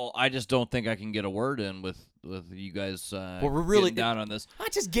 Well, I just don't think I can get a word in with you guys we're really getting down on this. I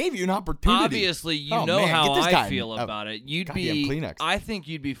just gave you an opportunity. Obviously, how I feel about it. I think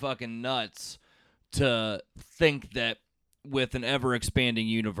you'd be fucking nuts to think that with an ever-expanding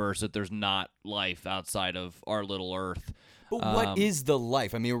universe that there's not life outside of our little Earth. But what is the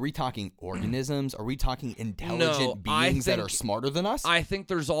life? Are we talking organisms? Are we talking intelligent beings that are smarter than us? I think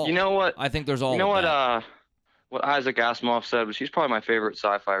there's all. You know what? I think there's all. You know what? What Isaac Asimov said, but he's probably my favorite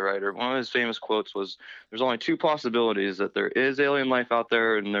sci-fi writer. One of his famous quotes was, "There's only two possibilities: that there is alien life out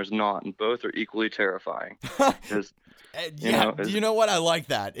there, and there's not, and both are equally terrifying." You know what? I like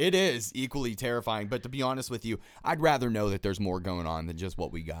that. It is equally terrifying, but to be honest with you, I'd rather know that there's more going on than just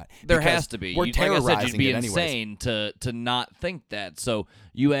what we got. There has to be. We're terrorizing like I said, you'd be it insane to not think that. So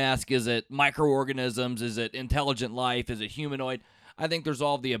you ask, is it microorganisms? Is it intelligent life? Is it humanoid? I think there's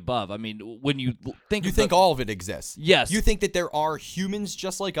all of the above. When you think... You think all of it exists? Yes. You think that there are humans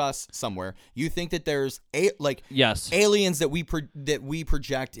just like us somewhere. You think that there's yes, aliens that we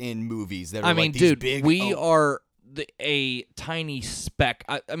project in movies that are these dude, big... we are a tiny speck.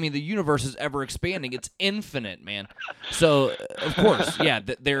 The universe is ever expanding. It's infinite, man. So, of course,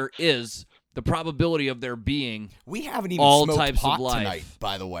 there is... the probability of there being we haven't even all smoked types pot of life tonight,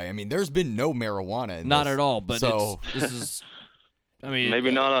 by the way. There's been no marijuana in not this, at all, but so... this is... maybe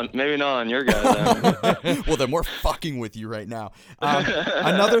not on your guys. Well, then we're fucking with you right now.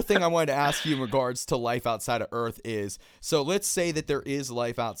 Another thing I wanted to ask you in regards to life outside of Earth is, so let's say that there is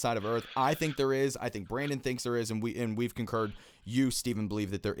life outside of Earth. I think there is. I think Brandon thinks there is, and we've concurred. You, Stephen,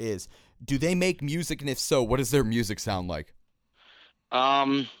 believe that there is. Do they make music, and if so, what does their music sound like?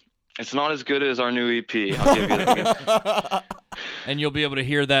 It's not as good as our new EP. I'll give you that. And you'll be able to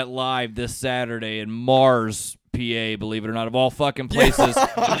hear that live this Saturday in Mars, PA, believe it or not, of all fucking places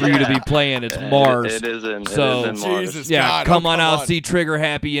for you to be playing. It's Mars. It is in Mars. Jesus, God, come on out, see Trigger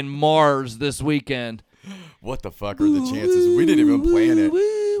Happy in Mars this weekend. What the fuck are the chances? We didn't even plan it.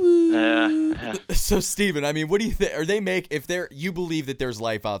 Yeah. So, Steven, what do you think? You believe that there's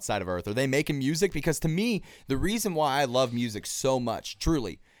life outside of Earth, are they making music? Because to me, the reason why I love music so much,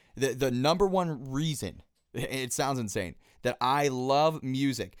 truly, the number one reason, it sounds insane, that I love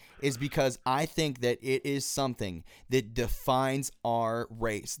music is because I think that it is something that defines our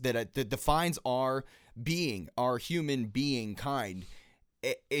race, that defines our being, our human being kind.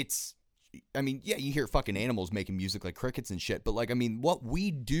 You hear fucking animals making music like crickets and shit, but what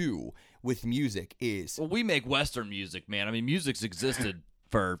we do with music is... Well, we make Western music, man. Music's existed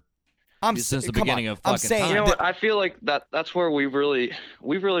since the come beginning on. of fucking I'm saying, time. You know what? I feel like that's where we've really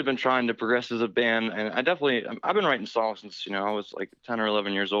been trying to progress as a band, and I've been writing songs since I was like 10 or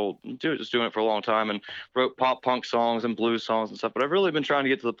 11 years old. Just doing it for a long time, and wrote pop punk songs and blues songs and stuff. But I've really been trying to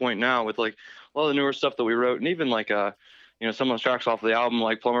get to the point now with like a lot of the newer stuff that we wrote, and even like some of the tracks off the album,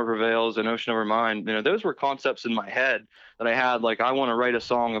 like Plumber Prevails and Ocean Over Mind. Those were concepts in my head that I had. Like, I want to write a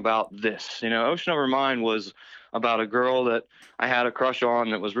song about this. Ocean Over Mind was about a girl that I had a crush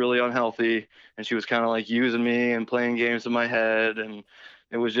on that was really unhealthy, and she was kind of like using me and playing games in my head, and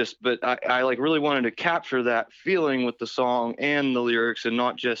it was just, but I like really wanted to capture that feeling with the song and the lyrics, and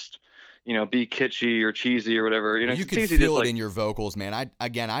not just be kitschy or cheesy or whatever. You can feel it in your vocals, man.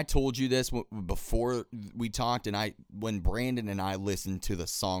 I told you this before we talked, and when Brandon and I listened to the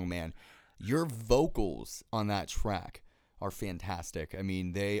song, man, your vocals on that track are fantastic.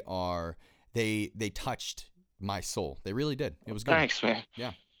 They touched my soul. They really did. It was good. Thanks, man.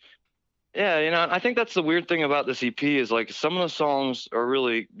 Yeah. Yeah, I think that's the weird thing about this EP is like some of the songs are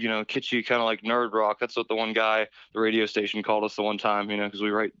really, kitschy, kind of like nerd rock. That's what the one guy, the radio station, called us the one time, because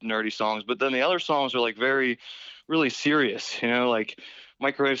we write nerdy songs. But then the other songs are like very, really serious, like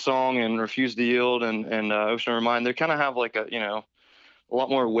Microwave Song and Refuse to Yield and Ocean Over Mind. They kind of have like a, a lot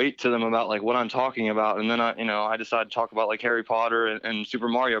more weight to them about like what I'm talking about. And then I decided to talk about like Harry Potter and Super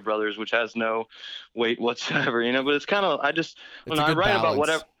Mario Brothers, which has no weight whatsoever, but it's kind of, I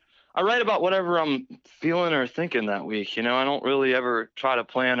write about whatever I'm feeling or thinking that week. I don't really ever try to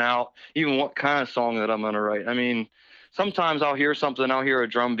plan out even what kind of song that I'm going to write. I mean, sometimes I'll hear something, I'll hear a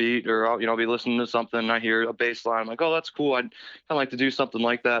drum beat, or I'll be listening to something and I hear a bass line. I'm like, oh, that's cool. I'd kind of like to do something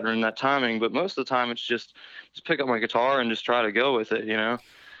like that or in that timing. But most of the time it's just pick up my guitar and just try to go with it,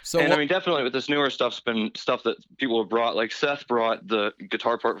 So, and I mean, definitely with this newer stuff's been stuff that people have brought. Like Seth brought the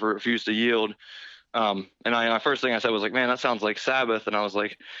guitar part for Refuse to Yield. And first thing I said was like, man, that sounds like Sabbath. And I was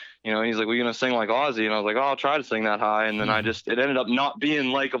like, he's like, we're going to sing like Ozzy. And I was like, oh, I'll try to sing that high. And then it ended up not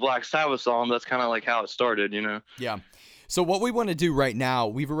being like a Black Sabbath song. That's kind of like how it started, Yeah. So what we want to do right now,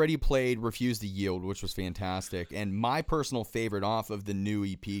 we've already played Refuse to Yield, which was fantastic. And my personal favorite off of the new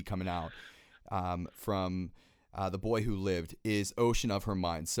EP coming out from The Boy Who Lived is Ocean of Her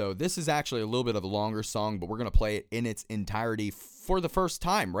Mind. So this is actually a little bit of a longer song, but we're going to play it in its entirety for the first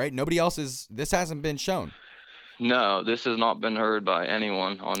time, right? This hasn't been shown. No, this has not been heard by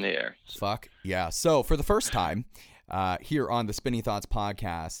anyone on the air. Fuck yeah. So for the first time here on the Spinning Thoughts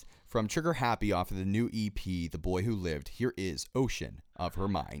podcast, from Trigger Happy off of the new EP, The Boy Who Lived, here is Ocean of Her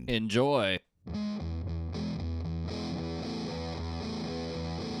Mind. Enjoy.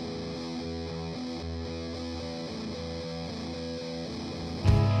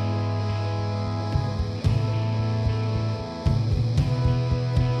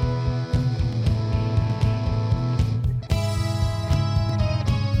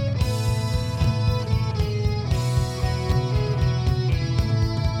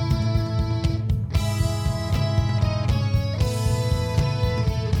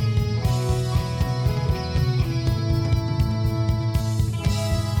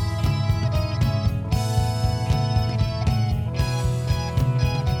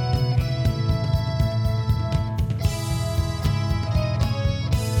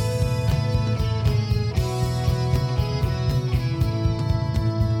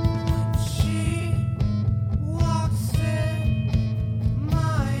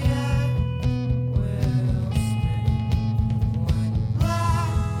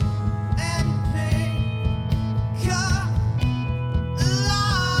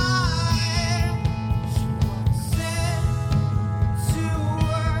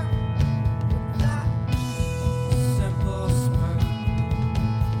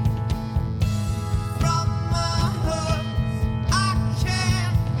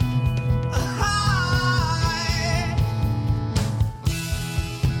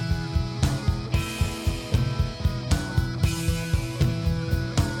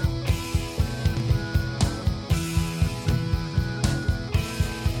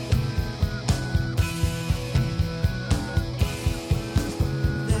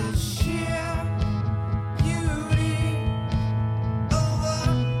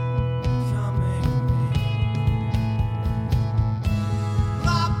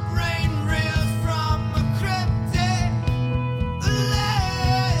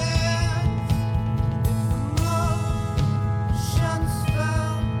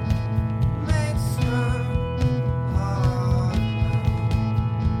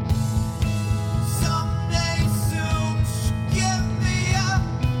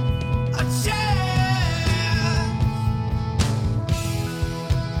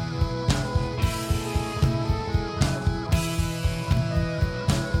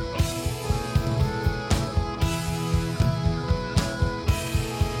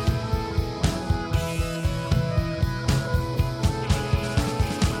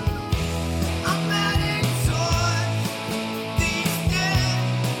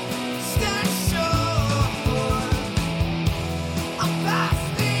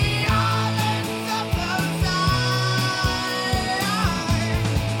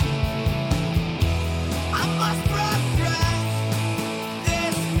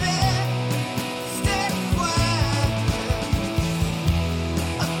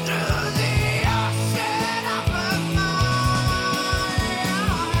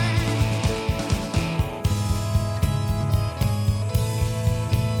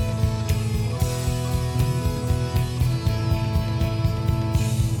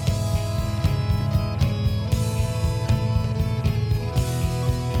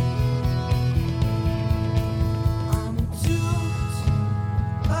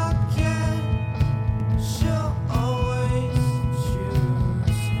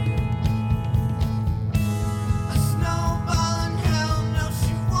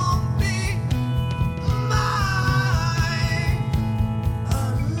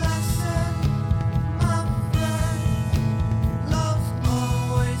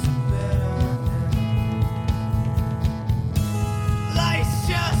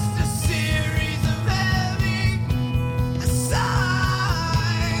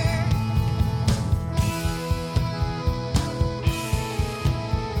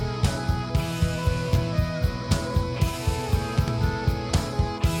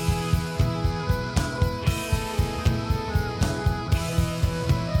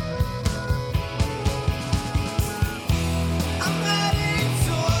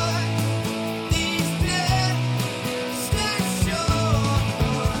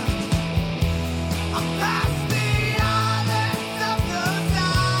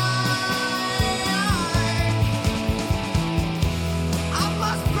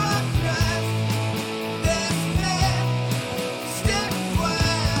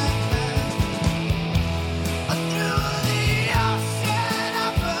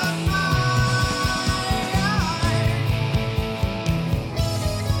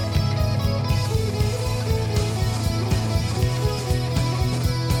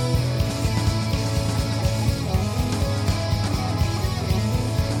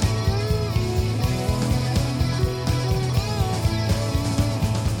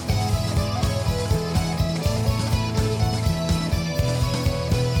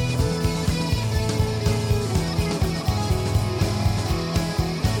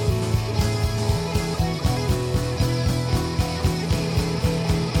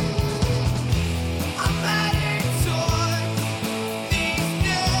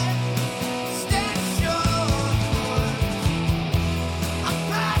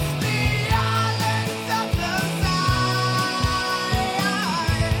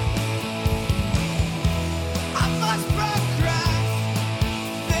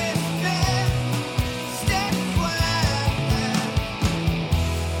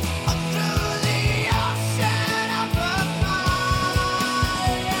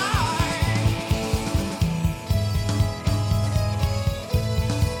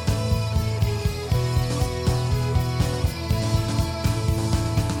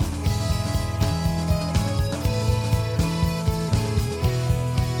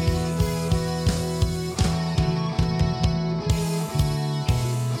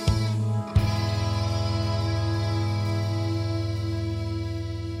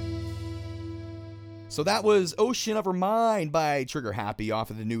 So that was Ocean of Her Mind by Trigger Happy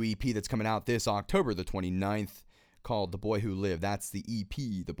off of the new EP that's coming out this October the 29th called The Boy Who Lived. That's the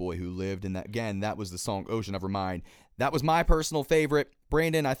EP, The Boy Who Lived. And that, again, that was the song Ocean of Her Mind. That was my personal favorite.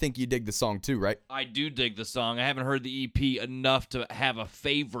 Brandon, I think you dig the song too, right? I do dig the song. I haven't heard the EP enough to have a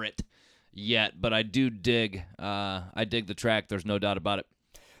favorite yet, but I do dig. I dig the track. There's no doubt about it.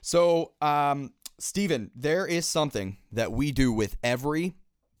 So, Steven, there is something that we do with every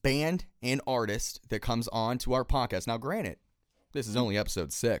band and artist that comes on to our podcast. Now, granted, this is only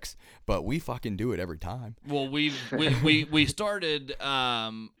episode 6, but we fucking do it every time. Well, we started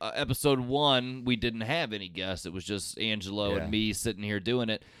episode 1. We didn't have any guests. It was just Angelo and me sitting here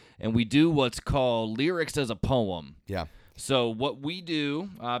doing it, and we do what's called lyrics as a poem. Yeah. So what we do,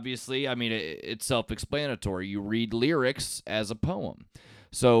 obviously, I mean, it's self-explanatory. You read lyrics as a poem.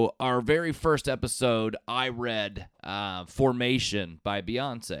 So our very first episode, I read Formation by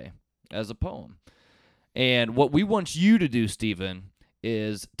Beyonce as a poem. And what we want you to do, Steven,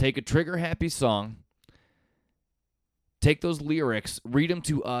 is take a trigger-happy song, take those lyrics, read them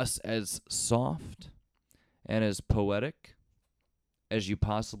to us as soft and as poetic as you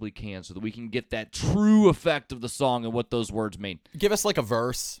possibly can so that we can get that true effect of the song and what those words mean. Give us like a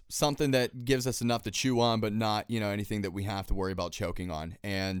verse, something that gives us enough to chew on, but not, anything that we have to worry about choking on.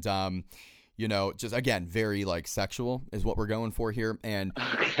 And, just again, very like sexual is what we're going for here. And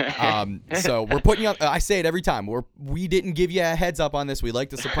so we're putting up, I say it every time, we didn't give you a heads up on this. We like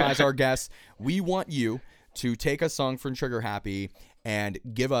to surprise our guests. We want you to take a song from Trigger Happy and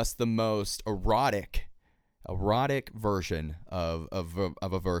give us the most erotic version of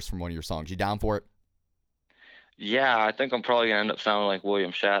a verse from one of your songs. You down for it? Yeah, I think I'm probably gonna end up sounding like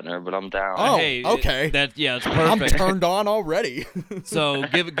William Shatner, but I'm down. Oh, hey, okay. It's perfect. I'm turned on already. So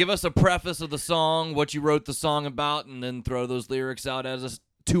give us a preface of the song, what you wrote the song about, and then throw those lyrics out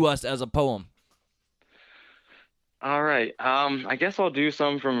to us as a poem. All right. I guess I'll do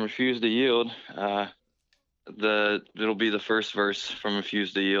some from Refuse to Yield. It'll be the first verse from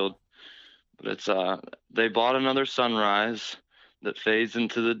Refuse to Yield. But it's they bought another sunrise that fades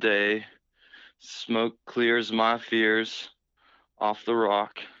into the day. Smoke clears my fears off the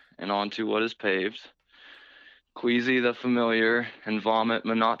rock and onto what is paved. Queasy the familiar and vomit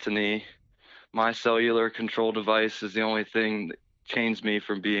monotony. My cellular control device is the only thing that chains me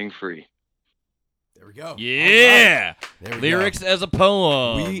from being free. There we go. Yeah. There we Lyrics go. as a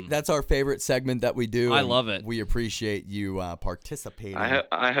poem. That's our favorite segment that we do. I love it. We appreciate you participating.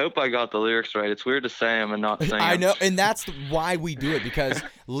 I hope I got the lyrics right. It's weird to say them and not sing them. I know, and that's why we do it, because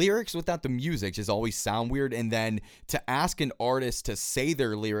lyrics without the music just always sound weird, and then to ask an artist to say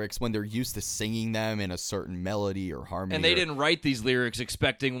their lyrics when they're used to singing them in a certain melody or harmony. And they didn't write these lyrics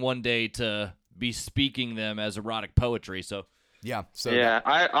expecting one day to be speaking them as erotic poetry, so... Yeah. So yeah,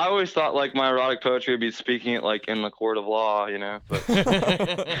 I always thought like my erotic poetry would be speaking it like in the court of law, But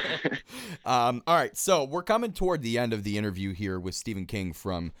all right, so we're coming toward the end of the interview here with Stephen King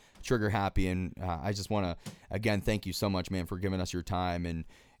from Trigger Happy, and I just want to again thank you so much, man, for giving us your time and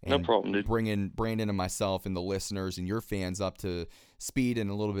no problem, dude. Bringing Brandon and myself and the listeners and your fans up to speed and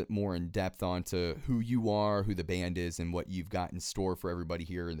a little bit more in depth onto who you are, who the band is, and what you've got in store for everybody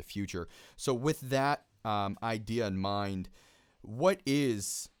here in the future. So with that idea in mind, what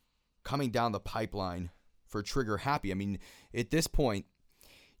is coming down the pipeline for Trigger Happy? I mean, at this point,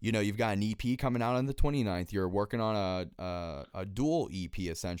 you've got an EP coming out on the 29th. You're working on a dual EP,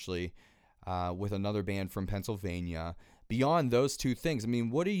 essentially, with another band from Pennsylvania. Beyond those two things, I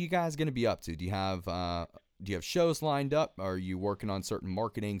mean, what are you guys going to be up to? Do you have shows lined up? Are you working on certain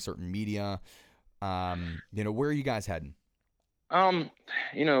marketing, certain media? Where are you guys heading?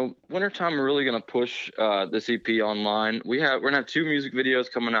 Wintertime, we're really gonna push this EP online. We're gonna have 2 music videos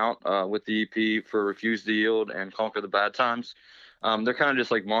coming out with the EP for Refuse to Yield and Conquer the Bad Times. They're kind of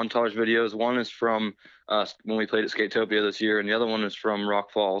just like montage videos. One is from when we played at Skatopia this year, and the other one is from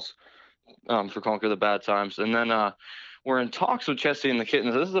Rock Falls for Conquer the Bad Times. And then we're in talks with Chessie and the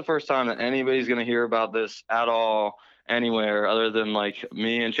Kittens. This is the first time that anybody's gonna hear about this at all anywhere other than like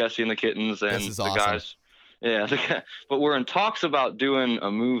me and Chessie and the Kittens and the awesome guys. Yeah, but we're in talks about doing a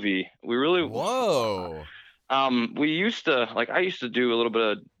movie. We really Whoa. I used to do a little bit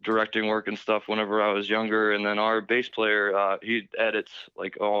of directing work and stuff whenever I was younger, and then our bass player, he edits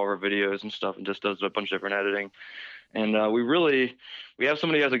like all our videos and stuff and just does a bunch of different editing. And we have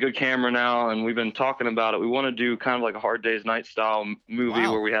somebody who has a good camera now, and we've been talking about it. We want to do kind of like a Hard Day's Night style movie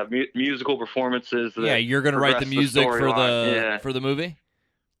where we have musical performances. Yeah, you're going to write the music for the movie?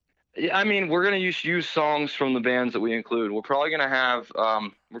 Yeah, I mean, we're gonna use songs from the bands that we include. We're probably gonna have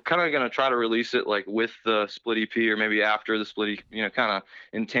we're kind of gonna try to release it like with the split EP or maybe after the split, kind of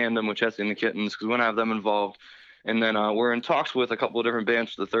in tandem with Chesney and the Kittens because we want to have them involved. And then we're in talks with a couple of different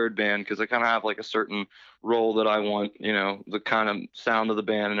bands for the third band because I kind of have like a certain role that I want, the kind of sound of the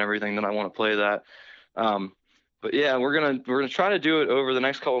band and everything that I want to play that. Um, but yeah, we're gonna try to do it over the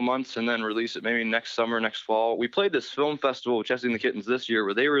next couple of months and then release it maybe next summer, next fall. We played this film festival with Chesney and the Kittens this year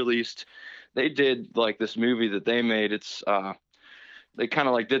where they did like this movie that they made. They kind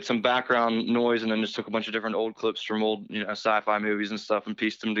of like did some background noise and then just took a bunch of different old clips from old sci-fi movies and stuff and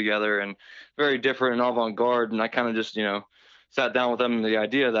pieced them together, and very different and avant-garde. And I kind of just sat down with them and the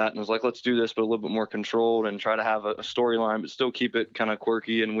idea of that and was like, let's do this but a little bit more controlled and try to have a storyline but still keep it kind of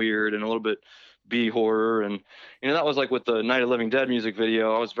quirky and weird and a little bit B horror. And that was like with the Night of Living Dead music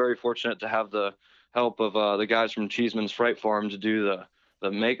video. I was very fortunate to have the help of the guys from Cheeseman's Fright Farm to do the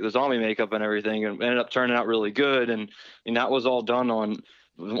zombie makeup and everything, and ended up turning out really good. And that was all done on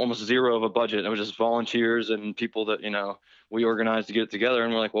almost zero of a budget. It was just volunteers and people that we organized to get it together.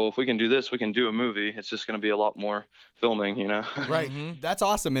 And we're like, well, if we can do this, we can do a movie. It's just going to be a lot more filming, Right. That's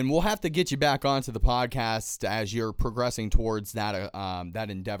awesome, and we'll have to get you back onto the podcast as you're progressing towards that that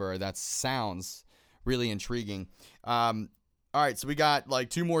endeavor. That sounds really intriguing. All right, so we got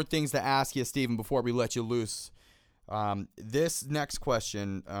like 2 more things to ask you, Steven, before we let you loose. This next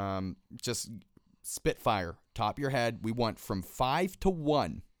question, just spitfire, top of your head. We want from 5 to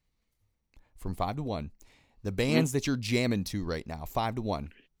 1. From 5 to 1. The bands that you're jamming to right now, 5 to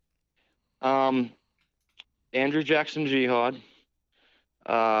 1. Andrew Jackson Jihad.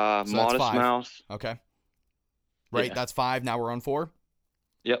 So Modest Mouse. Okay. Right, yeah. That's 5. Now we're on 4.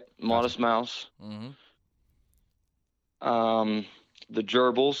 Yep, Modest Mouse. The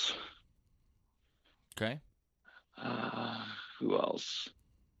Gerbils. Okay. Who else?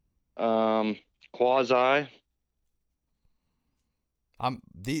 Quasi.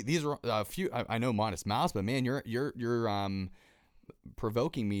 These are a few. I know Modest Mouse, but man, you're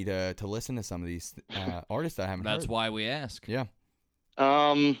provoking me to listen to some of these artists that I haven't heard. That's why we ask. Yeah.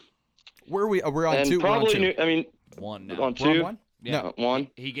 Where are we? We're on 2. Probably. We're on 2. 1 now. On 2. We're on 1? Yeah. No, 1.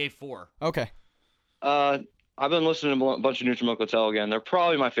 He gave 4. Okay. I've been listening to a bunch of Neutral Milk Hotel again. They're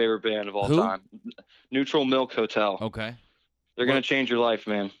probably my favorite band of all Who? time. Neutral Milk Hotel. Okay. They're gonna change your life,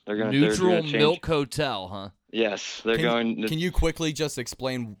 man. Neutral Milk Hotel, huh? Yes, Can you quickly just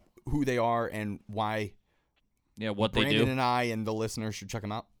explain who they are and why? Yeah, what Brandon they do. Brandon and I and the listeners should check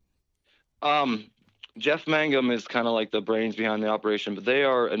them out. Jeff Mangum is kind of like the brains behind the operation, but they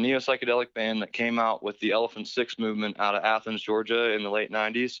are a neo-psychedelic band that came out with the Elephant Six movement out of Athens, Georgia in the late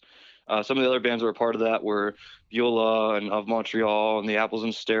 90s. Some of the other bands that were a part of that were Beulah and Of Montreal and the Apples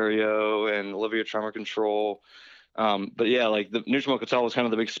in Stereo and Olivia Tremor Control. But yeah, like the Neutral Milk Hotel was kind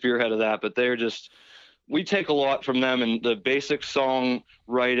of the big spearhead of that, but we take a lot from them in the basic song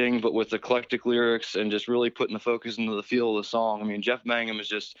writing, but with eclectic lyrics and just really putting the focus into the feel of the song. I mean, Jeff Mangum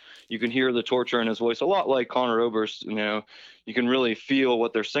is you can hear the torture in his voice, a lot like Conor Oberst. You can really feel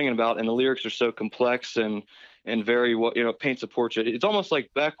what they're singing about, and the lyrics are so complex and very, paints a portrait. It's almost like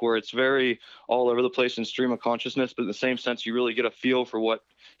Beck, where it's very all over the place in stream of consciousness, but in the same sense, you really get a feel for what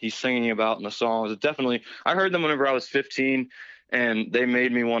he's singing about in the songs. I heard them whenever I was 15, and they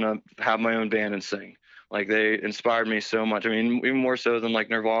made me want to have my own band and sing. Like, they inspired me so much. I mean, even more so than like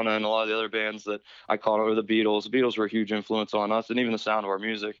Nirvana and a lot of the other bands that I caught, or the Beatles. The Beatles were a huge influence on us and even the sound of our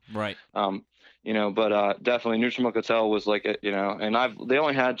music. Right. But definitely Neutral Milk Hotel was like, and they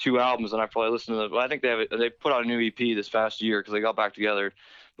only had 2 albums, and I've probably listened to them. I think they put out a new EP this past year because they got back together.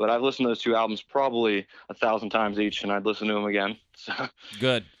 But I've listened to those 2 albums probably 1,000 times each, and I'd listen to them again. So.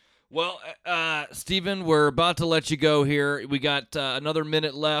 Good. Well, Steven, we're about to let you go here. We got another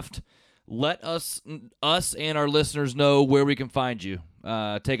minute left. Let us and our listeners know where we can find you.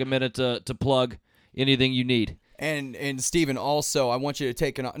 Take a minute to plug anything you need. And Steven, also, I want you to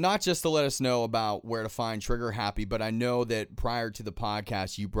take not just to let us know about where to find Trigger Happy, but I know that prior to the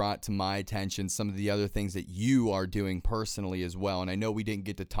podcast, you brought to my attention some of the other things that you are doing personally as well. And I know we didn't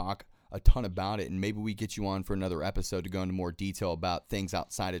get to talk a ton about it, and maybe we get you on for another episode to go into more detail about things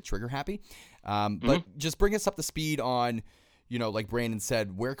outside of Trigger Happy. But just bring us up to speed on, like Brandon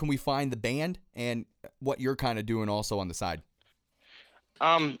said, where can we find the band and what you're kind of doing also on the side?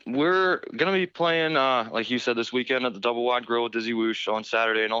 We're going to be playing, like you said, this weekend at the Double Wide Grill with Dizzy Woosh on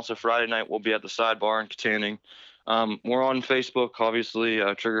Saturday, and also Friday night we'll be at the Sidebar in Katanning. We're on Facebook, obviously,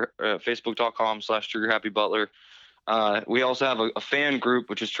 Facebook.com/TriggerHappyButler. We also have a fan group,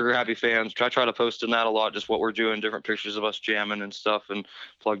 which is Trigger Happy Fans. I try to post in that a lot, just what we're doing, different pictures of us jamming and stuff, and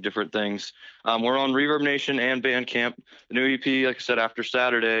plug different things. We're on Reverb Nation and Bandcamp. The new EP, like I said, after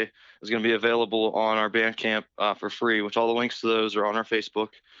Saturday, is going to be available on our Bandcamp for free, which all the links to those are on our Facebook.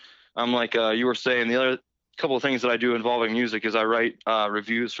 Like you were saying, the other couple of things that I do involving music is I write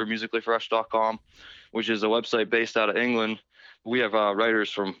reviews for musicallyfresh.com, which is a website based out of England. We have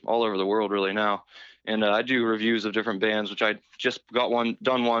writers from all over the world really now. And I do reviews of different bands, which I just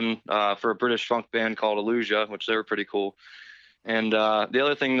done one for a British funk band called Illusia, which they were pretty cool. And the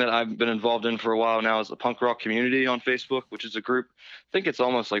other thing that I've been involved in for a while now is the punk rock community on Facebook, which is a group. I think it's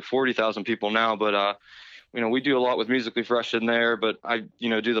almost like 40,000 people now, but we do a lot with Musically Fresh in there. But I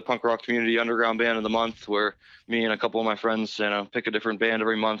do the punk rock community underground band of the month, where me and a couple of my friends pick a different band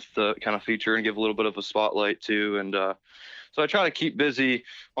every month to kind of feature and give a little bit of a spotlight to. And so I try to keep busy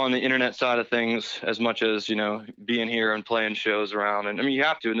on the internet side of things as much as, being here and playing shows around. And I mean, you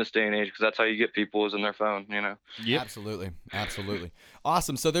have to in this day and age, because that's how you get people, is in their phone, Yep. Absolutely.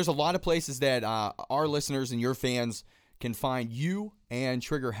 Awesome. So there's a lot of places that our listeners and your fans can find you and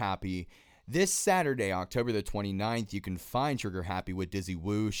Trigger Happy. This Saturday, October the 29th, you can find Trigger Happy with Dizzy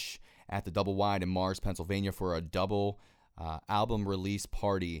Whoosh at the Double Wide in Mars, Pennsylvania for a double album release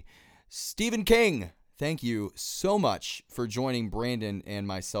party. Stephen King, thank you so much for joining Brandon and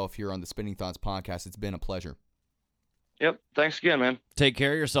myself here on the Spinning Thoughts podcast. It's been a pleasure. Yep. Thanks again, man. Take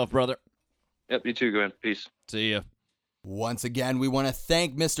care of yourself, brother. Yep. You too, Glenn. Peace. See ya. Once again, we want to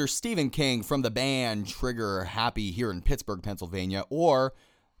thank Mr. Stephen King from the band Trigger Happy here in Pittsburgh, Pennsylvania, or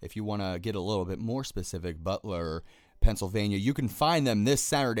if you want to get a little bit more specific, Butler, Pennsylvania. You can find them this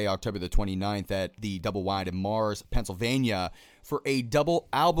Saturday, October the 29th at the Double Wide in Mars, Pennsylvania for a double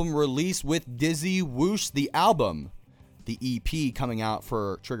album release with Dizzy Whoosh. The album, the EP coming out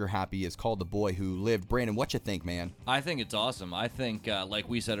for Trigger Happy is called The Boy Who Lived. Brandon, what you think, man? I think it's awesome. I think, like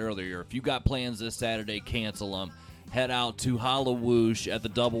we said earlier, if you got plans this Saturday, cancel them. Head out to Holla Whoosh at the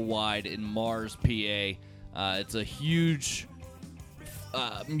Double Wide in Mars, PA. It's a huge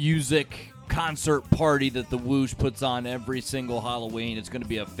music concert party that the Whoosh puts on every single Halloween. It's going to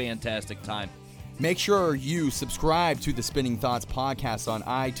be a fantastic time. Make sure you subscribe to the Spinning Thoughts podcast on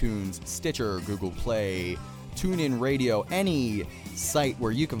iTunes, Stitcher, Google Play, TuneIn Radio, any site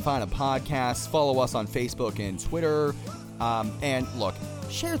where you can find a podcast. Follow us on Facebook and Twitter. And look,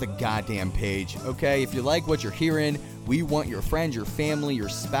 share the goddamn page, okay? If you like what you're hearing, we want your friends, your family, your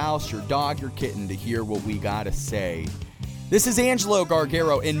spouse, your dog, your kitten to hear what we got to say. This is Angelo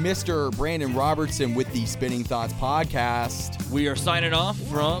Gargaro and Mr. Brandon Robertson with the Spinning Thoughts podcast. We are signing off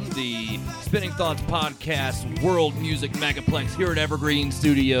from the Spinning Thoughts podcast World Music Megaplex here at Evergreen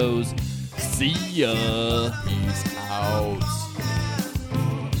Studios. See ya. Peace out.